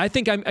I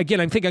think I'm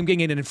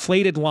getting an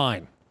inflated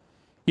line.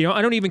 You know,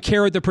 I don't even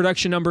care what the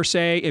production numbers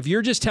say. If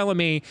you're just telling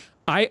me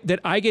I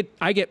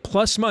get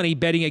plus money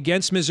betting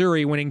against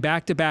Missouri winning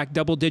back-to-back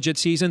double-digit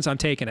seasons, I'm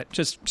taking it,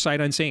 just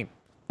sight unseen.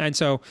 And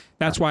so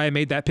that's why I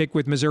made that pick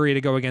with Missouri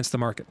to go against the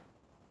market.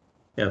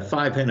 Yeah,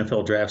 5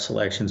 NFL draft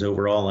selections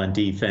overall on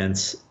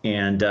defense,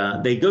 and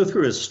they go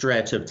through a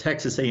stretch of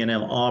Texas A&M,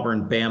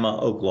 Auburn,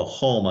 Bama,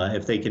 Oklahoma.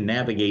 If they can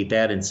navigate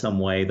that in some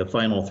way, the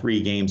final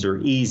 3 games are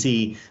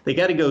easy. They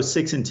got to go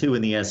 6-2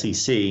 in the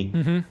SEC.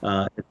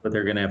 That's what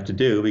they're going to have to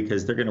do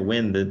because they're going to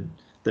win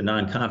the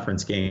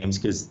non-conference games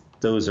because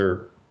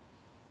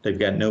they've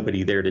got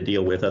nobody there to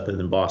deal with other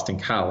than Boston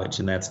College,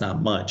 and that's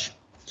not much.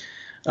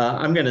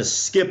 I'm going to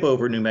skip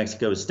over New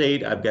Mexico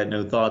State. I've got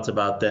no thoughts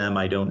about them.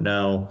 I don't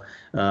know.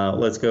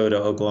 Let's go to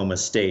Oklahoma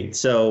State.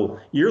 So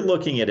you're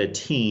looking at a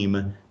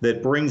team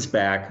that brings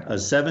back a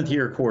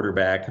 7th-year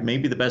quarterback,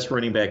 maybe the best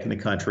running back in the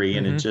country,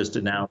 and it just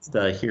announced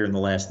here in the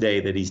last day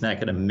that he's not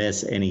going to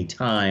miss any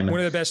time. One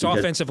of the best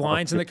offensive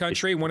lines in the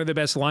country, one of the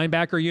best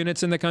linebacker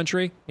units in the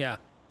country. Yeah.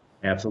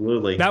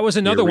 Absolutely. That was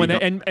another one.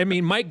 And I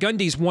mean, Mike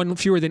Gundy's won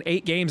fewer than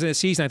 8 games in a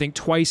season, I think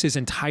twice his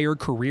entire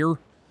career.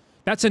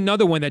 That's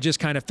another one that just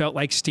kind of felt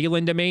like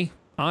stealing to me,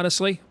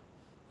 honestly.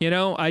 You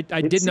know, I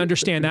didn't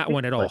understand that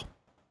one at all.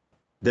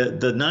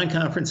 The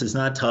non-conference is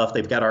not tough.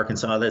 They've got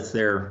Arkansas. That's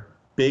their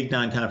big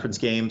non-conference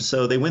game.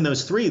 So they win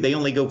those 3. They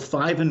only go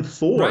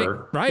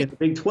 5-4 in the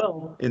Big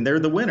 12, and they're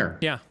the winner.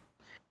 Yeah.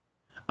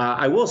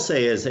 I will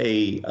say as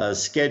a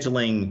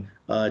scheduling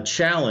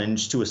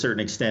challenge to a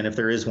certain extent, if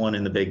there is one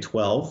in the Big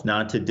 12,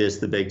 not to diss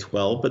the Big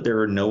 12, but there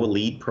are no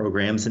elite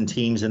programs and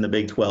teams in the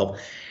Big 12.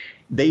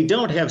 They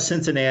don't have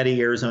Cincinnati,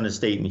 Arizona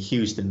State, and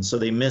Houston, so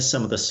they miss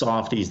some of the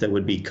softies that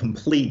would be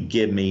complete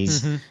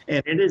gimmies.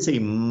 And it is a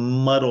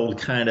muddled,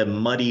 kind of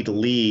muddied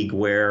league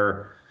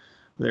where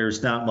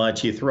there's not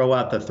much. You throw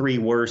out the 3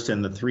 worst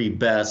and the 3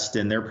 best,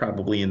 and they're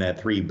probably in that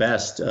 3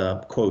 best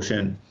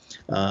quotient.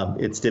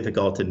 It's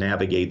difficult to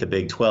navigate the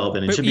Big 12,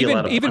 and it should be a lot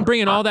of fun. Even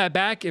bringing all that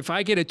back, if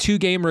I get a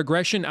 2-game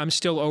regression, I'm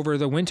still over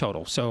the win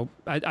total. So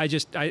I had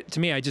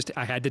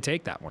to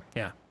take that one.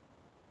 Yeah.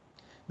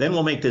 Then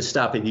we'll make this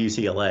stop at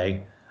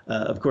UCLA.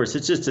 Of course,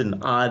 it's just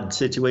an odd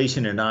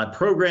situation, an odd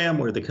program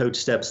where the coach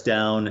steps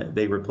down.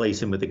 They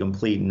replace him with a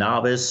complete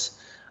novice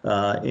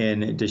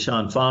in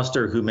Deshaun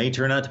Foster, who may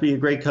turn out to be a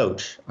great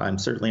coach. I'm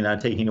certainly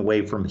not taking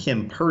away from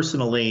him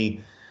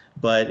personally,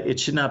 but it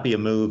should not be a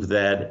move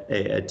that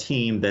a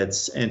team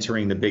that's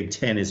entering the Big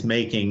Ten is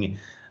making.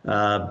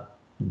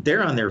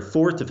 They're on their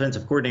 4th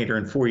defensive coordinator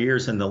in 4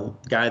 years, and the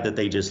guy that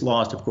they just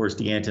lost, of course,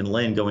 D'Anton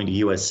Lynn, going to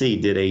USC,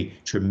 did a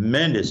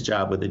tremendous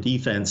job with a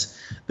defense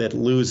that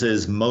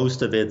loses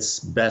most of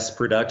its best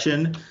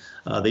production.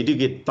 They do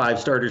get 5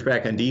 starters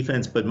back on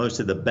defense, but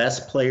most of the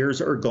best players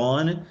are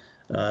gone.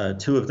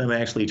 2 of them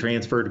actually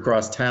transferred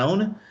across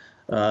town.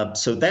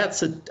 So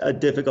that's a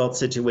difficult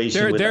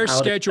situation. Their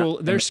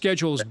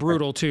schedule is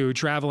brutal too,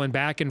 traveling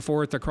back and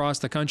forth across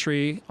the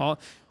country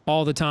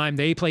all the time.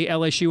 They play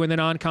LSU in the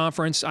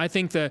non-conference. I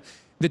think the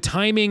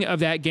timing of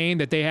that game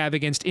that they have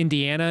against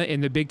Indiana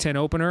in the Big Ten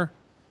opener,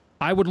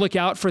 I would look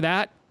out for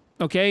that.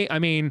 Okay, I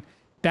mean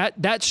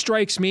that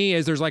strikes me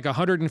as there's like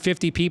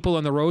 150 people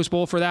in the Rose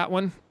Bowl for that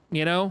one,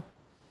 you know,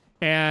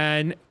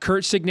 and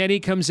Curt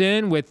Cignetti comes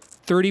in with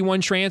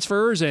 31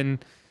 transfers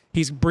and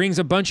he brings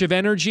a bunch of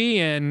energy,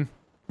 and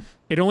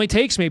it only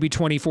takes maybe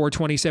 24,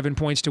 27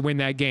 points to win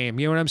that game.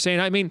 You know what I'm saying?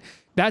 I mean,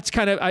 that's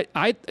kind of,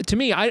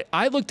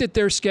 I looked at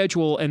their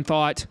schedule and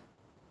thought,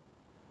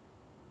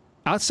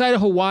 outside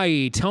of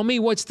Hawaii, tell me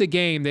what's the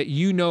game that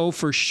you know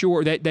for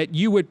sure that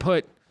you would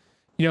put,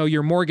 you know,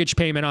 your mortgage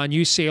payment on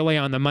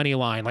UCLA on the money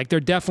line. Like, they're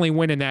definitely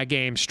winning that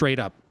game straight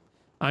up.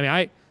 I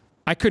mean,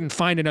 I couldn't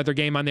find another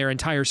game on their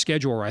entire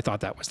schedule where I thought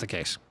that was the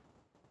case.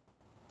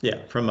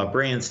 Yeah, from a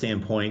brand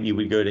standpoint, you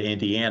would go to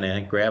Indiana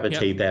and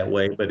gravitate that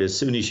way. But as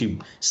soon as you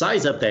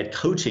size up that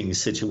coaching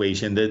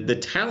situation, the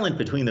talent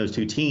between those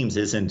 2 teams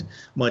isn't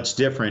much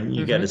different.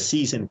 You got a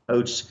seasoned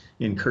coach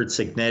in Curt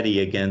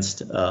Cignetti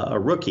against a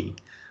rookie.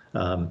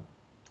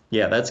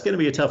 Yeah, that's going to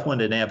be a tough one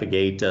to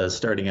navigate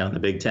starting out in the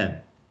Big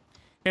Ten.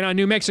 And on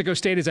New Mexico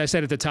State, as I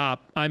said at the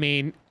top, I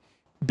mean,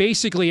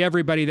 basically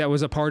everybody that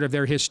was a part of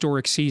their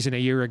historic season a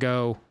year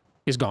ago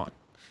is gone.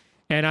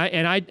 And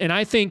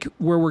I think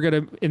where we're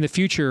gonna in the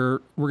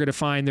future we're gonna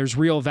find there's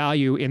real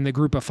value in the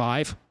group of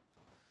 5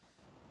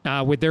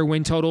 with their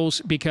win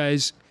totals,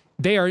 because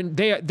they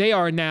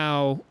are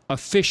now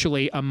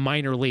officially a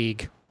minor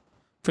league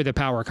for the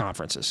power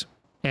conferences,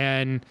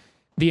 and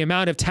the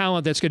amount of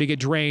talent that's going to get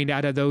drained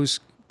out of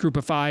those group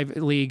of 5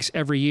 leagues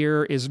every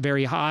year is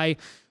very high.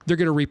 They're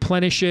going to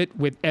replenish it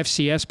with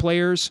FCS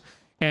players,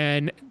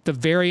 and the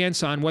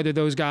variance on whether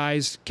those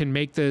guys can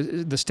make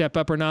the step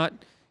up or not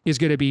is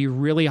going to be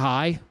really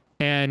high.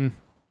 And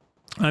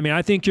I mean,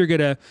 I think you're going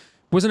to,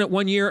 wasn't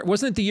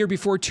it the year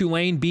before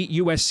Tulane beat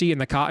USC in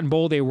the Cotton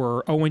Bowl? They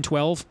were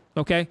 0-12.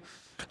 Okay.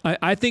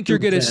 I think you're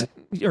going to,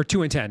 or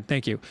 2-10.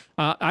 Thank you.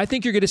 I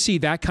think you're going to see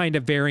that kind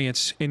of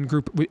variance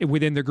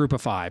within the group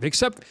of 5,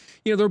 except,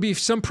 you know, there'll be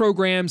some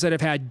programs that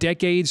have had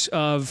decades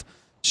of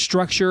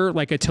structure,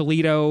 like a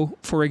Toledo,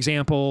 for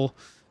example,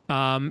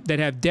 that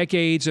have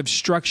decades of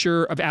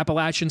structure of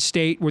Appalachian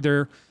State where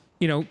their,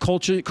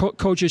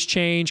 coaches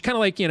change, kind of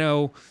like,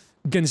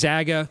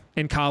 Gonzaga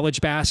in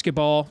college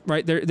basketball,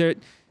 right?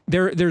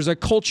 There's a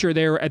culture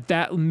there at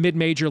that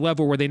mid-major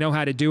level where they know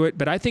how to do it.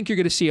 But I think you're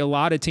going to see a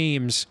lot of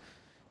teams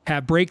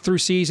have breakthrough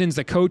seasons.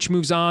 The coach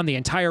moves on, the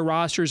entire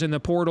roster's in the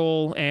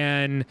portal,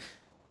 and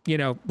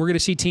we're going to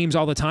see teams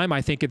all the time,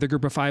 I think, at the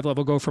Group of 5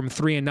 level go from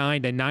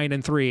 3-9 to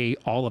 9-3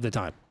 all of the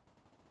time.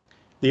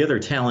 The other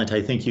talent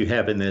I think you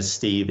have in this,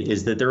 Steve,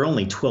 is that there are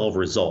only 12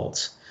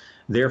 results.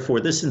 Therefore,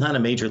 this is not a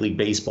Major League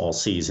Baseball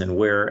season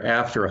where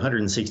after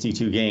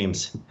 162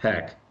 games,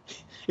 heck,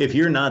 if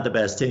you're not the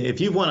best team, if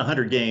you've won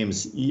 100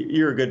 games,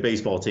 you're a good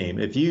baseball team.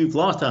 If you've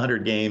lost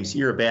 100 games,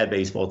 you're a bad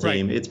baseball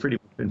team. Right. It's pretty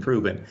much been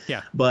proven.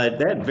 Yeah. But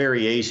that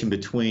variation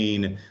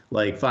between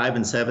like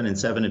 5-7 and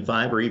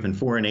 7-5, or even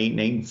 4-8 and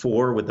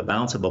 8-4 with the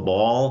bounce of a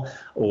ball,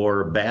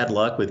 or bad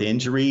luck with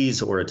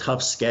injuries, or a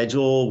tough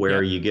schedule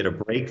where you get a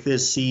break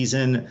this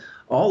season,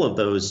 all of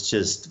those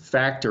just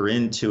factor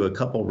into a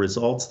couple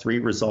results, 3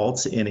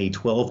 results in a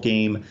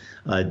 12-game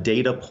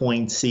data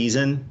point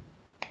season.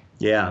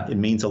 Yeah, it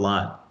means a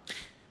lot.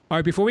 All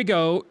right, before we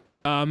go,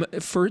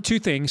 for 2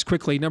 things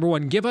quickly. Number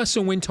 1, give us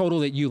a win total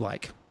that you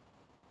like.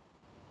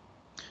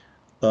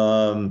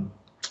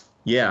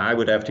 Yeah, I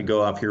would have to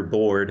go off your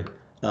board.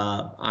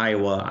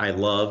 Iowa, I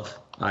love.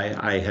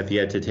 I have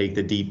yet to take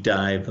the deep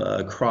dive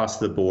across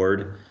the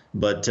board.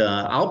 But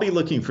I'll be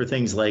looking for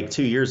things like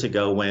 2 years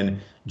ago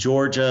when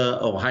Georgia,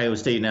 Ohio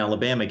State, and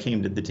Alabama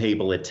came to the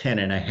table at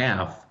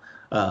 10.5.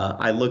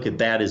 I look at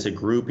that as a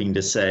grouping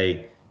to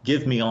say,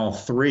 give me all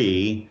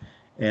 3,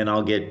 and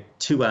I'll get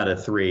 2 out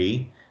of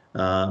 3.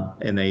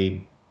 And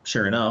they,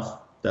 sure enough,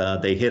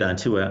 they hit on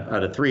 2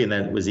 out of 3, and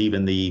that was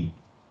even the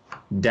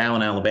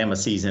down Alabama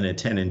season at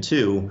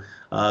 10-2.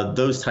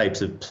 Those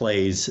types of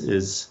plays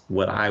is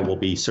what I will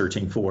be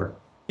searching for.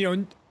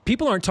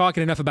 People aren't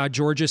talking enough about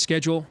Georgia's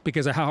schedule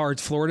because of how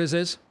hard Florida's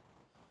is.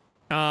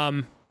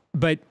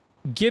 But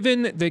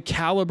given the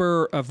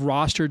caliber of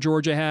roster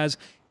Georgia has,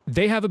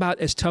 they have about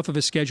as tough of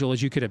a schedule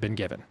as you could have been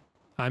given.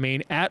 I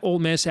mean, at Ole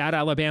Miss, at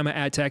Alabama,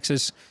 at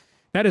Texas,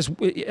 that's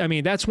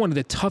one of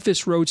the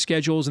toughest road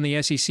schedules in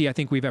the SEC I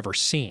think we've ever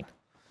seen.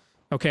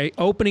 Okay,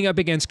 opening up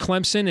against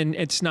Clemson, and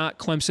it's not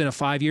Clemson of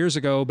 5 years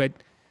ago, but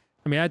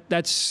I mean,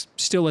 that's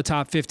still a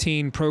top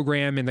 15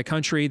 program in the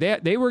country.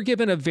 They were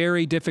given a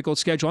very difficult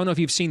schedule. I don't know if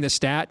you've seen the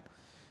stat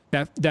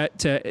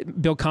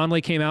that Bill Conley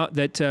came out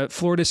that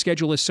Florida's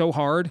schedule is so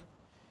hard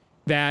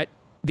that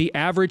the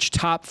average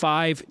top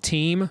 5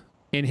 team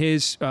in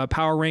his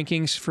power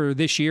rankings for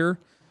this year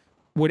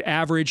would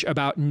average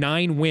about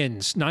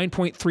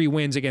 9.3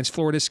 wins against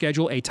Florida's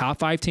schedule, a top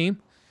 5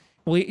 team.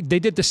 Well, they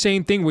did the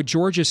same thing with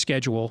Georgia's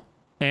schedule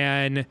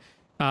and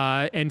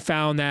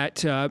found that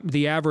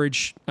the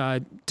average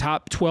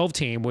top 12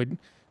 team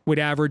would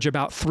average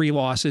about 3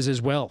 losses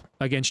as well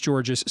against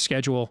Georgia's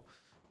schedule.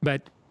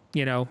 But,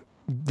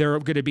 they're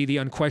going to be the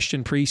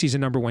unquestioned preseason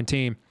number 1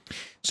 team.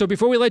 So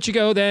before we let you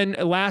go, then,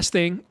 last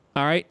thing,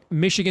 all right,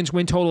 Michigan's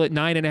win total at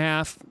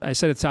 9.5. I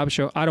said at the top of the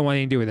show, I don't want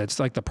anything to do with it. It's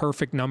like the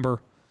perfect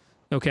number,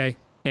 okay?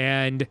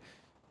 And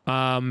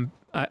I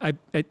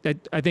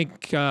think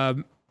 9-3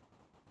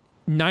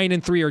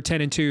 or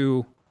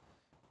 10-2,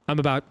 I'm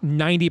about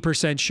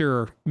 90%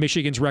 sure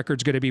Michigan's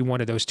record's going to be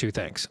one of those 2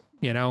 things,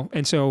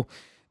 And so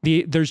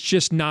there's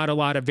just not a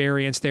lot of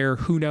variance there.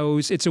 Who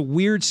knows? It's a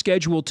weird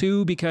schedule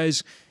too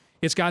because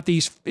it's got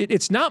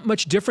it's not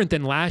much different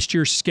than last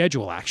year's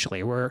schedule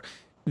actually, where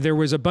there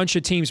was a bunch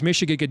of teams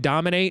Michigan could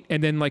dominate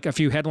and then like a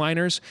few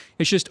headliners.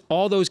 It's just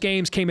all those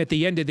games came at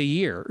the end of the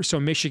year. So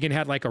Michigan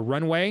had like a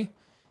runway.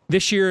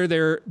 This year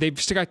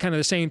they've still got kind of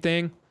the same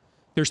thing.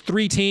 There's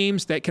 3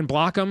 teams that can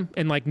block them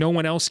and like no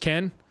one else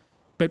can.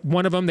 But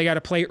one of them, they got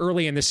to play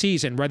early in the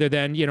season rather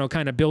than,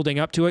 kind of building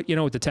up to it,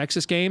 with the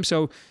Texas game.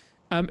 So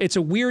it's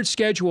a weird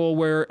schedule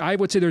where I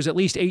would say there's at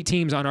least 8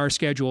 teams on our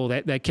schedule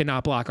that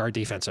cannot block our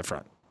defensive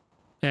front.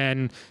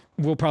 And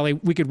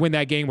we could win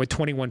that game with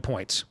 21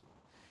 points.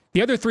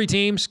 The other 3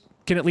 teams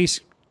can at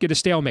least get a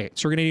stalemate.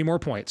 So we're going to need more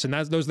points. And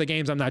those are the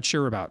games I'm not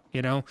sure about,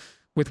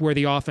 with where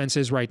the offense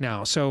is right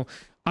now. So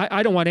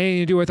I don't want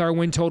anything to do with our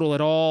win total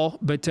at all.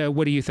 But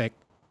what do you think?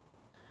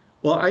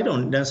 Well, I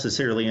don't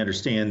necessarily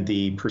understand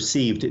the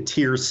perceived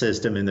tier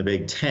system in the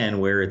Big Ten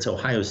where it's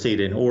Ohio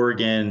State and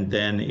Oregon,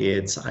 then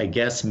it's, I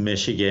guess,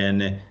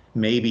 Michigan,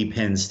 maybe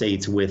Penn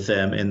State's with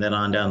them, and then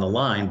on down the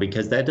line,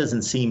 because that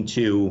doesn't seem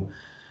to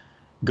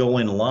go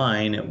in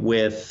line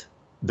with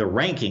the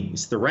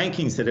rankings. The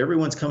rankings that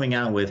everyone's coming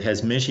out with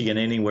has Michigan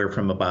anywhere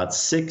from about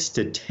 6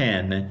 to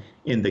 10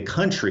 in the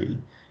country,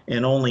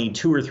 and only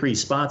 2 or 3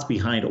 spots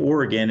behind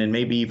Oregon and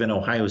maybe even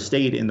Ohio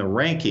State in the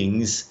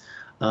rankings.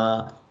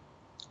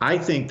 I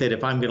think that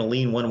if I'm going to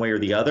lean one way or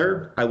the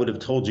other, I would have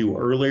told you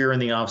earlier in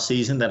the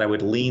offseason that I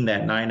would lean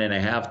that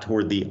 9.5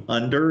 toward the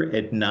under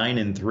at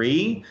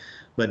 9-3.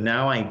 But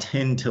now I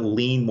tend to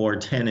lean more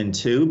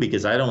 10-2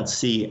 because I don't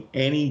see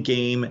any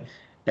game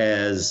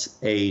as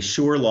a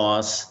sure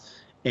loss.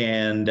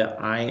 And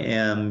I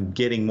am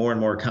getting more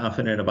and more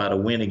confident about a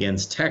win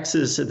against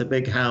Texas at the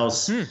Big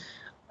House.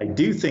 I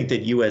do think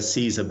that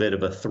USC is a bit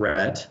of a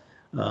threat.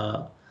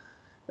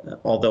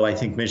 Although I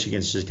think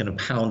Michigan's just going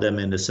to pound them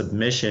into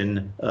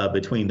submission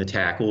between the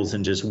tackles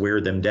and just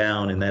wear them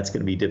down, and that's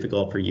going to be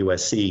difficult for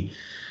USC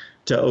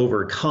to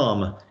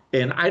overcome.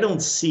 And I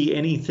don't see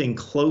anything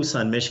close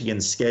on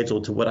Michigan's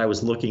schedule to what I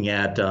was looking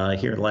at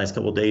here in the last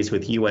couple of days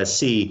with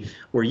USC,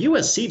 where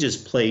USC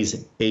just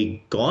plays a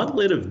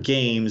gauntlet of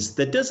games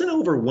that doesn't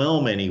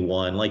overwhelm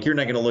anyone. Like, you're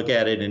not going to look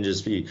at it and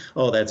just be,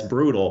 oh, that's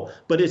brutal.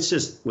 But it's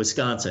just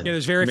Wisconsin. Yeah,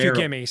 there's very few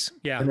gimmies.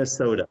 Yeah.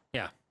 Minnesota.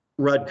 Yeah.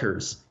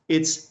 Rutgers.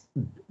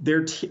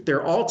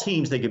 They're all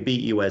teams that could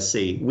beat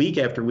USC week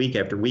after week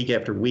after week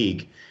after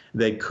week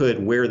that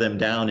could wear them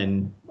down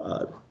and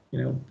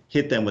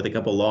hit them with a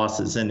couple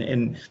losses.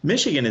 And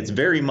Michigan, it's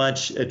very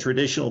much a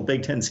traditional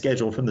Big Ten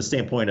schedule from the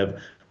standpoint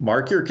of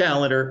mark your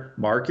calendar,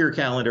 mark your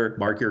calendar,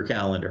 mark your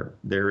calendar.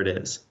 There it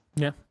is.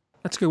 Yeah,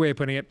 that's a good way of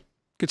putting it.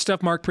 Good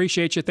stuff, Mark.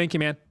 Appreciate you. Thank you,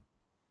 man.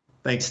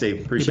 Thanks,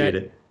 Steve. Appreciate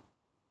it.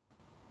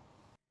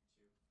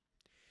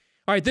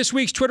 All right, this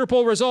week's Twitter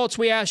poll results,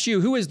 we asked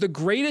you, who is the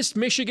greatest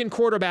Michigan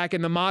quarterback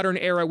in the modern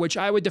era, which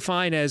I would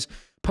define as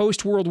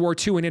post-World War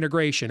II and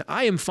integration?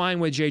 I am fine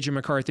with J.J.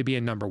 McCarthy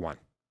being number one.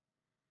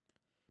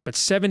 But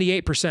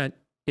 78%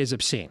 is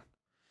obscene.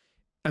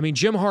 I mean,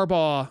 Jim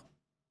Harbaugh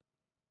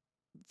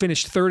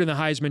finished third in the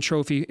Heisman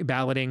Trophy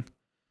balloting,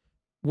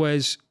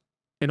 was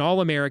an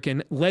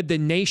All-American, led the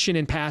nation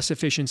in pass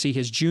efficiency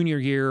his junior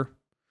year.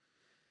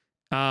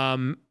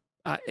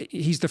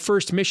 He's the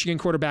first Michigan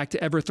quarterback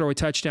to ever throw a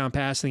touchdown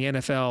pass in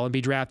the NFL and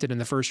be drafted in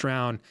the first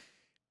round.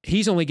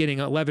 He's only getting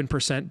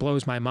 11%,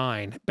 blows my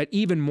mind. But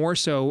even more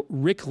so,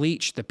 Rick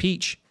Leach, the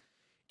Peach,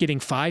 getting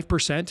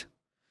 5%.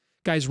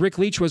 Guys, Rick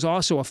Leach was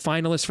also a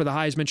finalist for the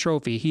Heisman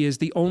Trophy. He is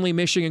the only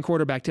Michigan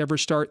quarterback to ever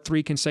start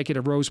 3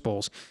 consecutive Rose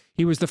Bowls.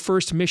 He was the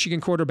first Michigan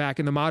quarterback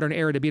in the modern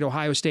era to beat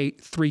Ohio State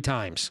 3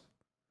 times.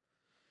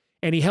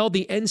 And he held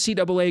the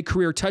NCAA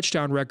career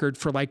touchdown record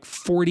for like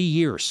 40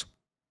 years.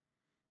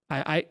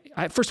 I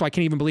first of all, I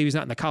can't even believe he's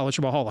not in the College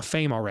Football Hall of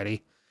Fame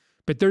already,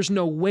 but there's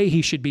no way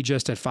he should be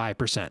just at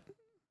 5%.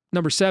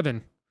 Number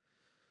 7,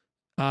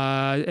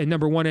 and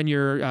number 1 in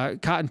your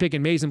cotton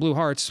picking maize and blue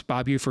hearts,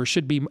 Bob Ufer,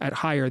 should be at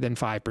higher than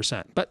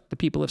 5%, but the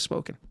people have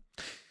spoken.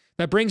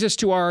 That brings us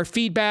to our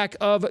feedback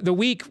of the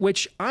week,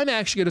 which I'm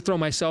actually going to throw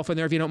myself in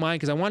there if you don't mind,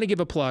 because I want to give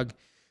a plug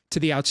to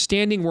the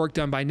outstanding work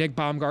done by Nick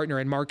Baumgartner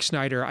and Mark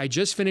Snyder. I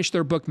just finished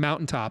their book,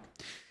 Mountaintop,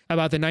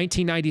 about the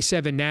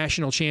 1997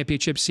 national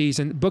championship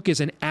season. The book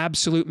is an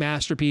absolute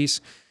masterpiece.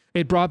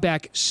 It brought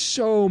back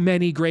so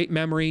many great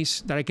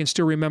memories that I can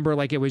still remember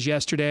like it was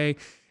yesterday,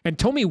 and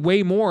told me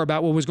way more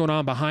about what was going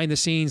on behind the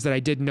scenes that I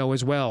didn't know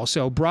as well.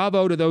 So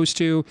bravo to those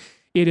two.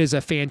 It is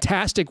a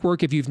fantastic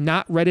work. If you've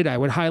not read it, I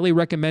would highly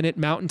recommend it.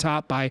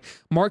 Mountaintop by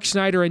Mark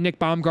Snyder and Nick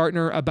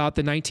Baumgartner about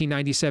the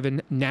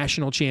 1997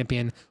 national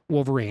champion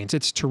Wolverines.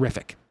 It's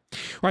terrific.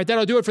 All right,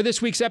 that'll do it for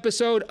this week's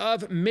episode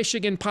of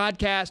Michigan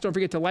Podcast. Don't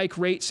forget to like,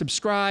 rate,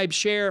 subscribe,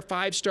 share,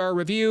 5-star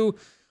review.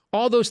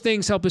 All those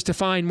things help us to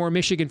find more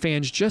Michigan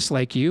fans just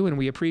like you, and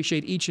we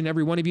appreciate each and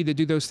every one of you that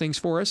do those things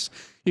for us.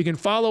 You can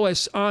follow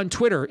us on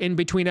Twitter in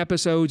between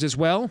episodes as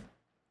well,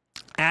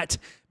 at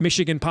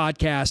Michigan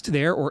Podcast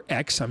there, or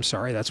X, I'm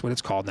sorry, that's what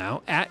it's called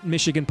now, at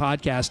Michigan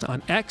Podcast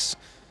on X.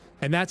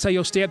 And that's how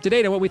you'll stay up to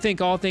date on what we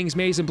think all things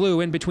maize and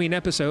blue in between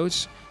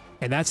episodes.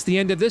 And that's the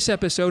end of this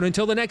episode.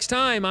 Until the next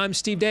time, I'm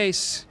Steve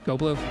Deace. Go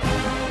Blue.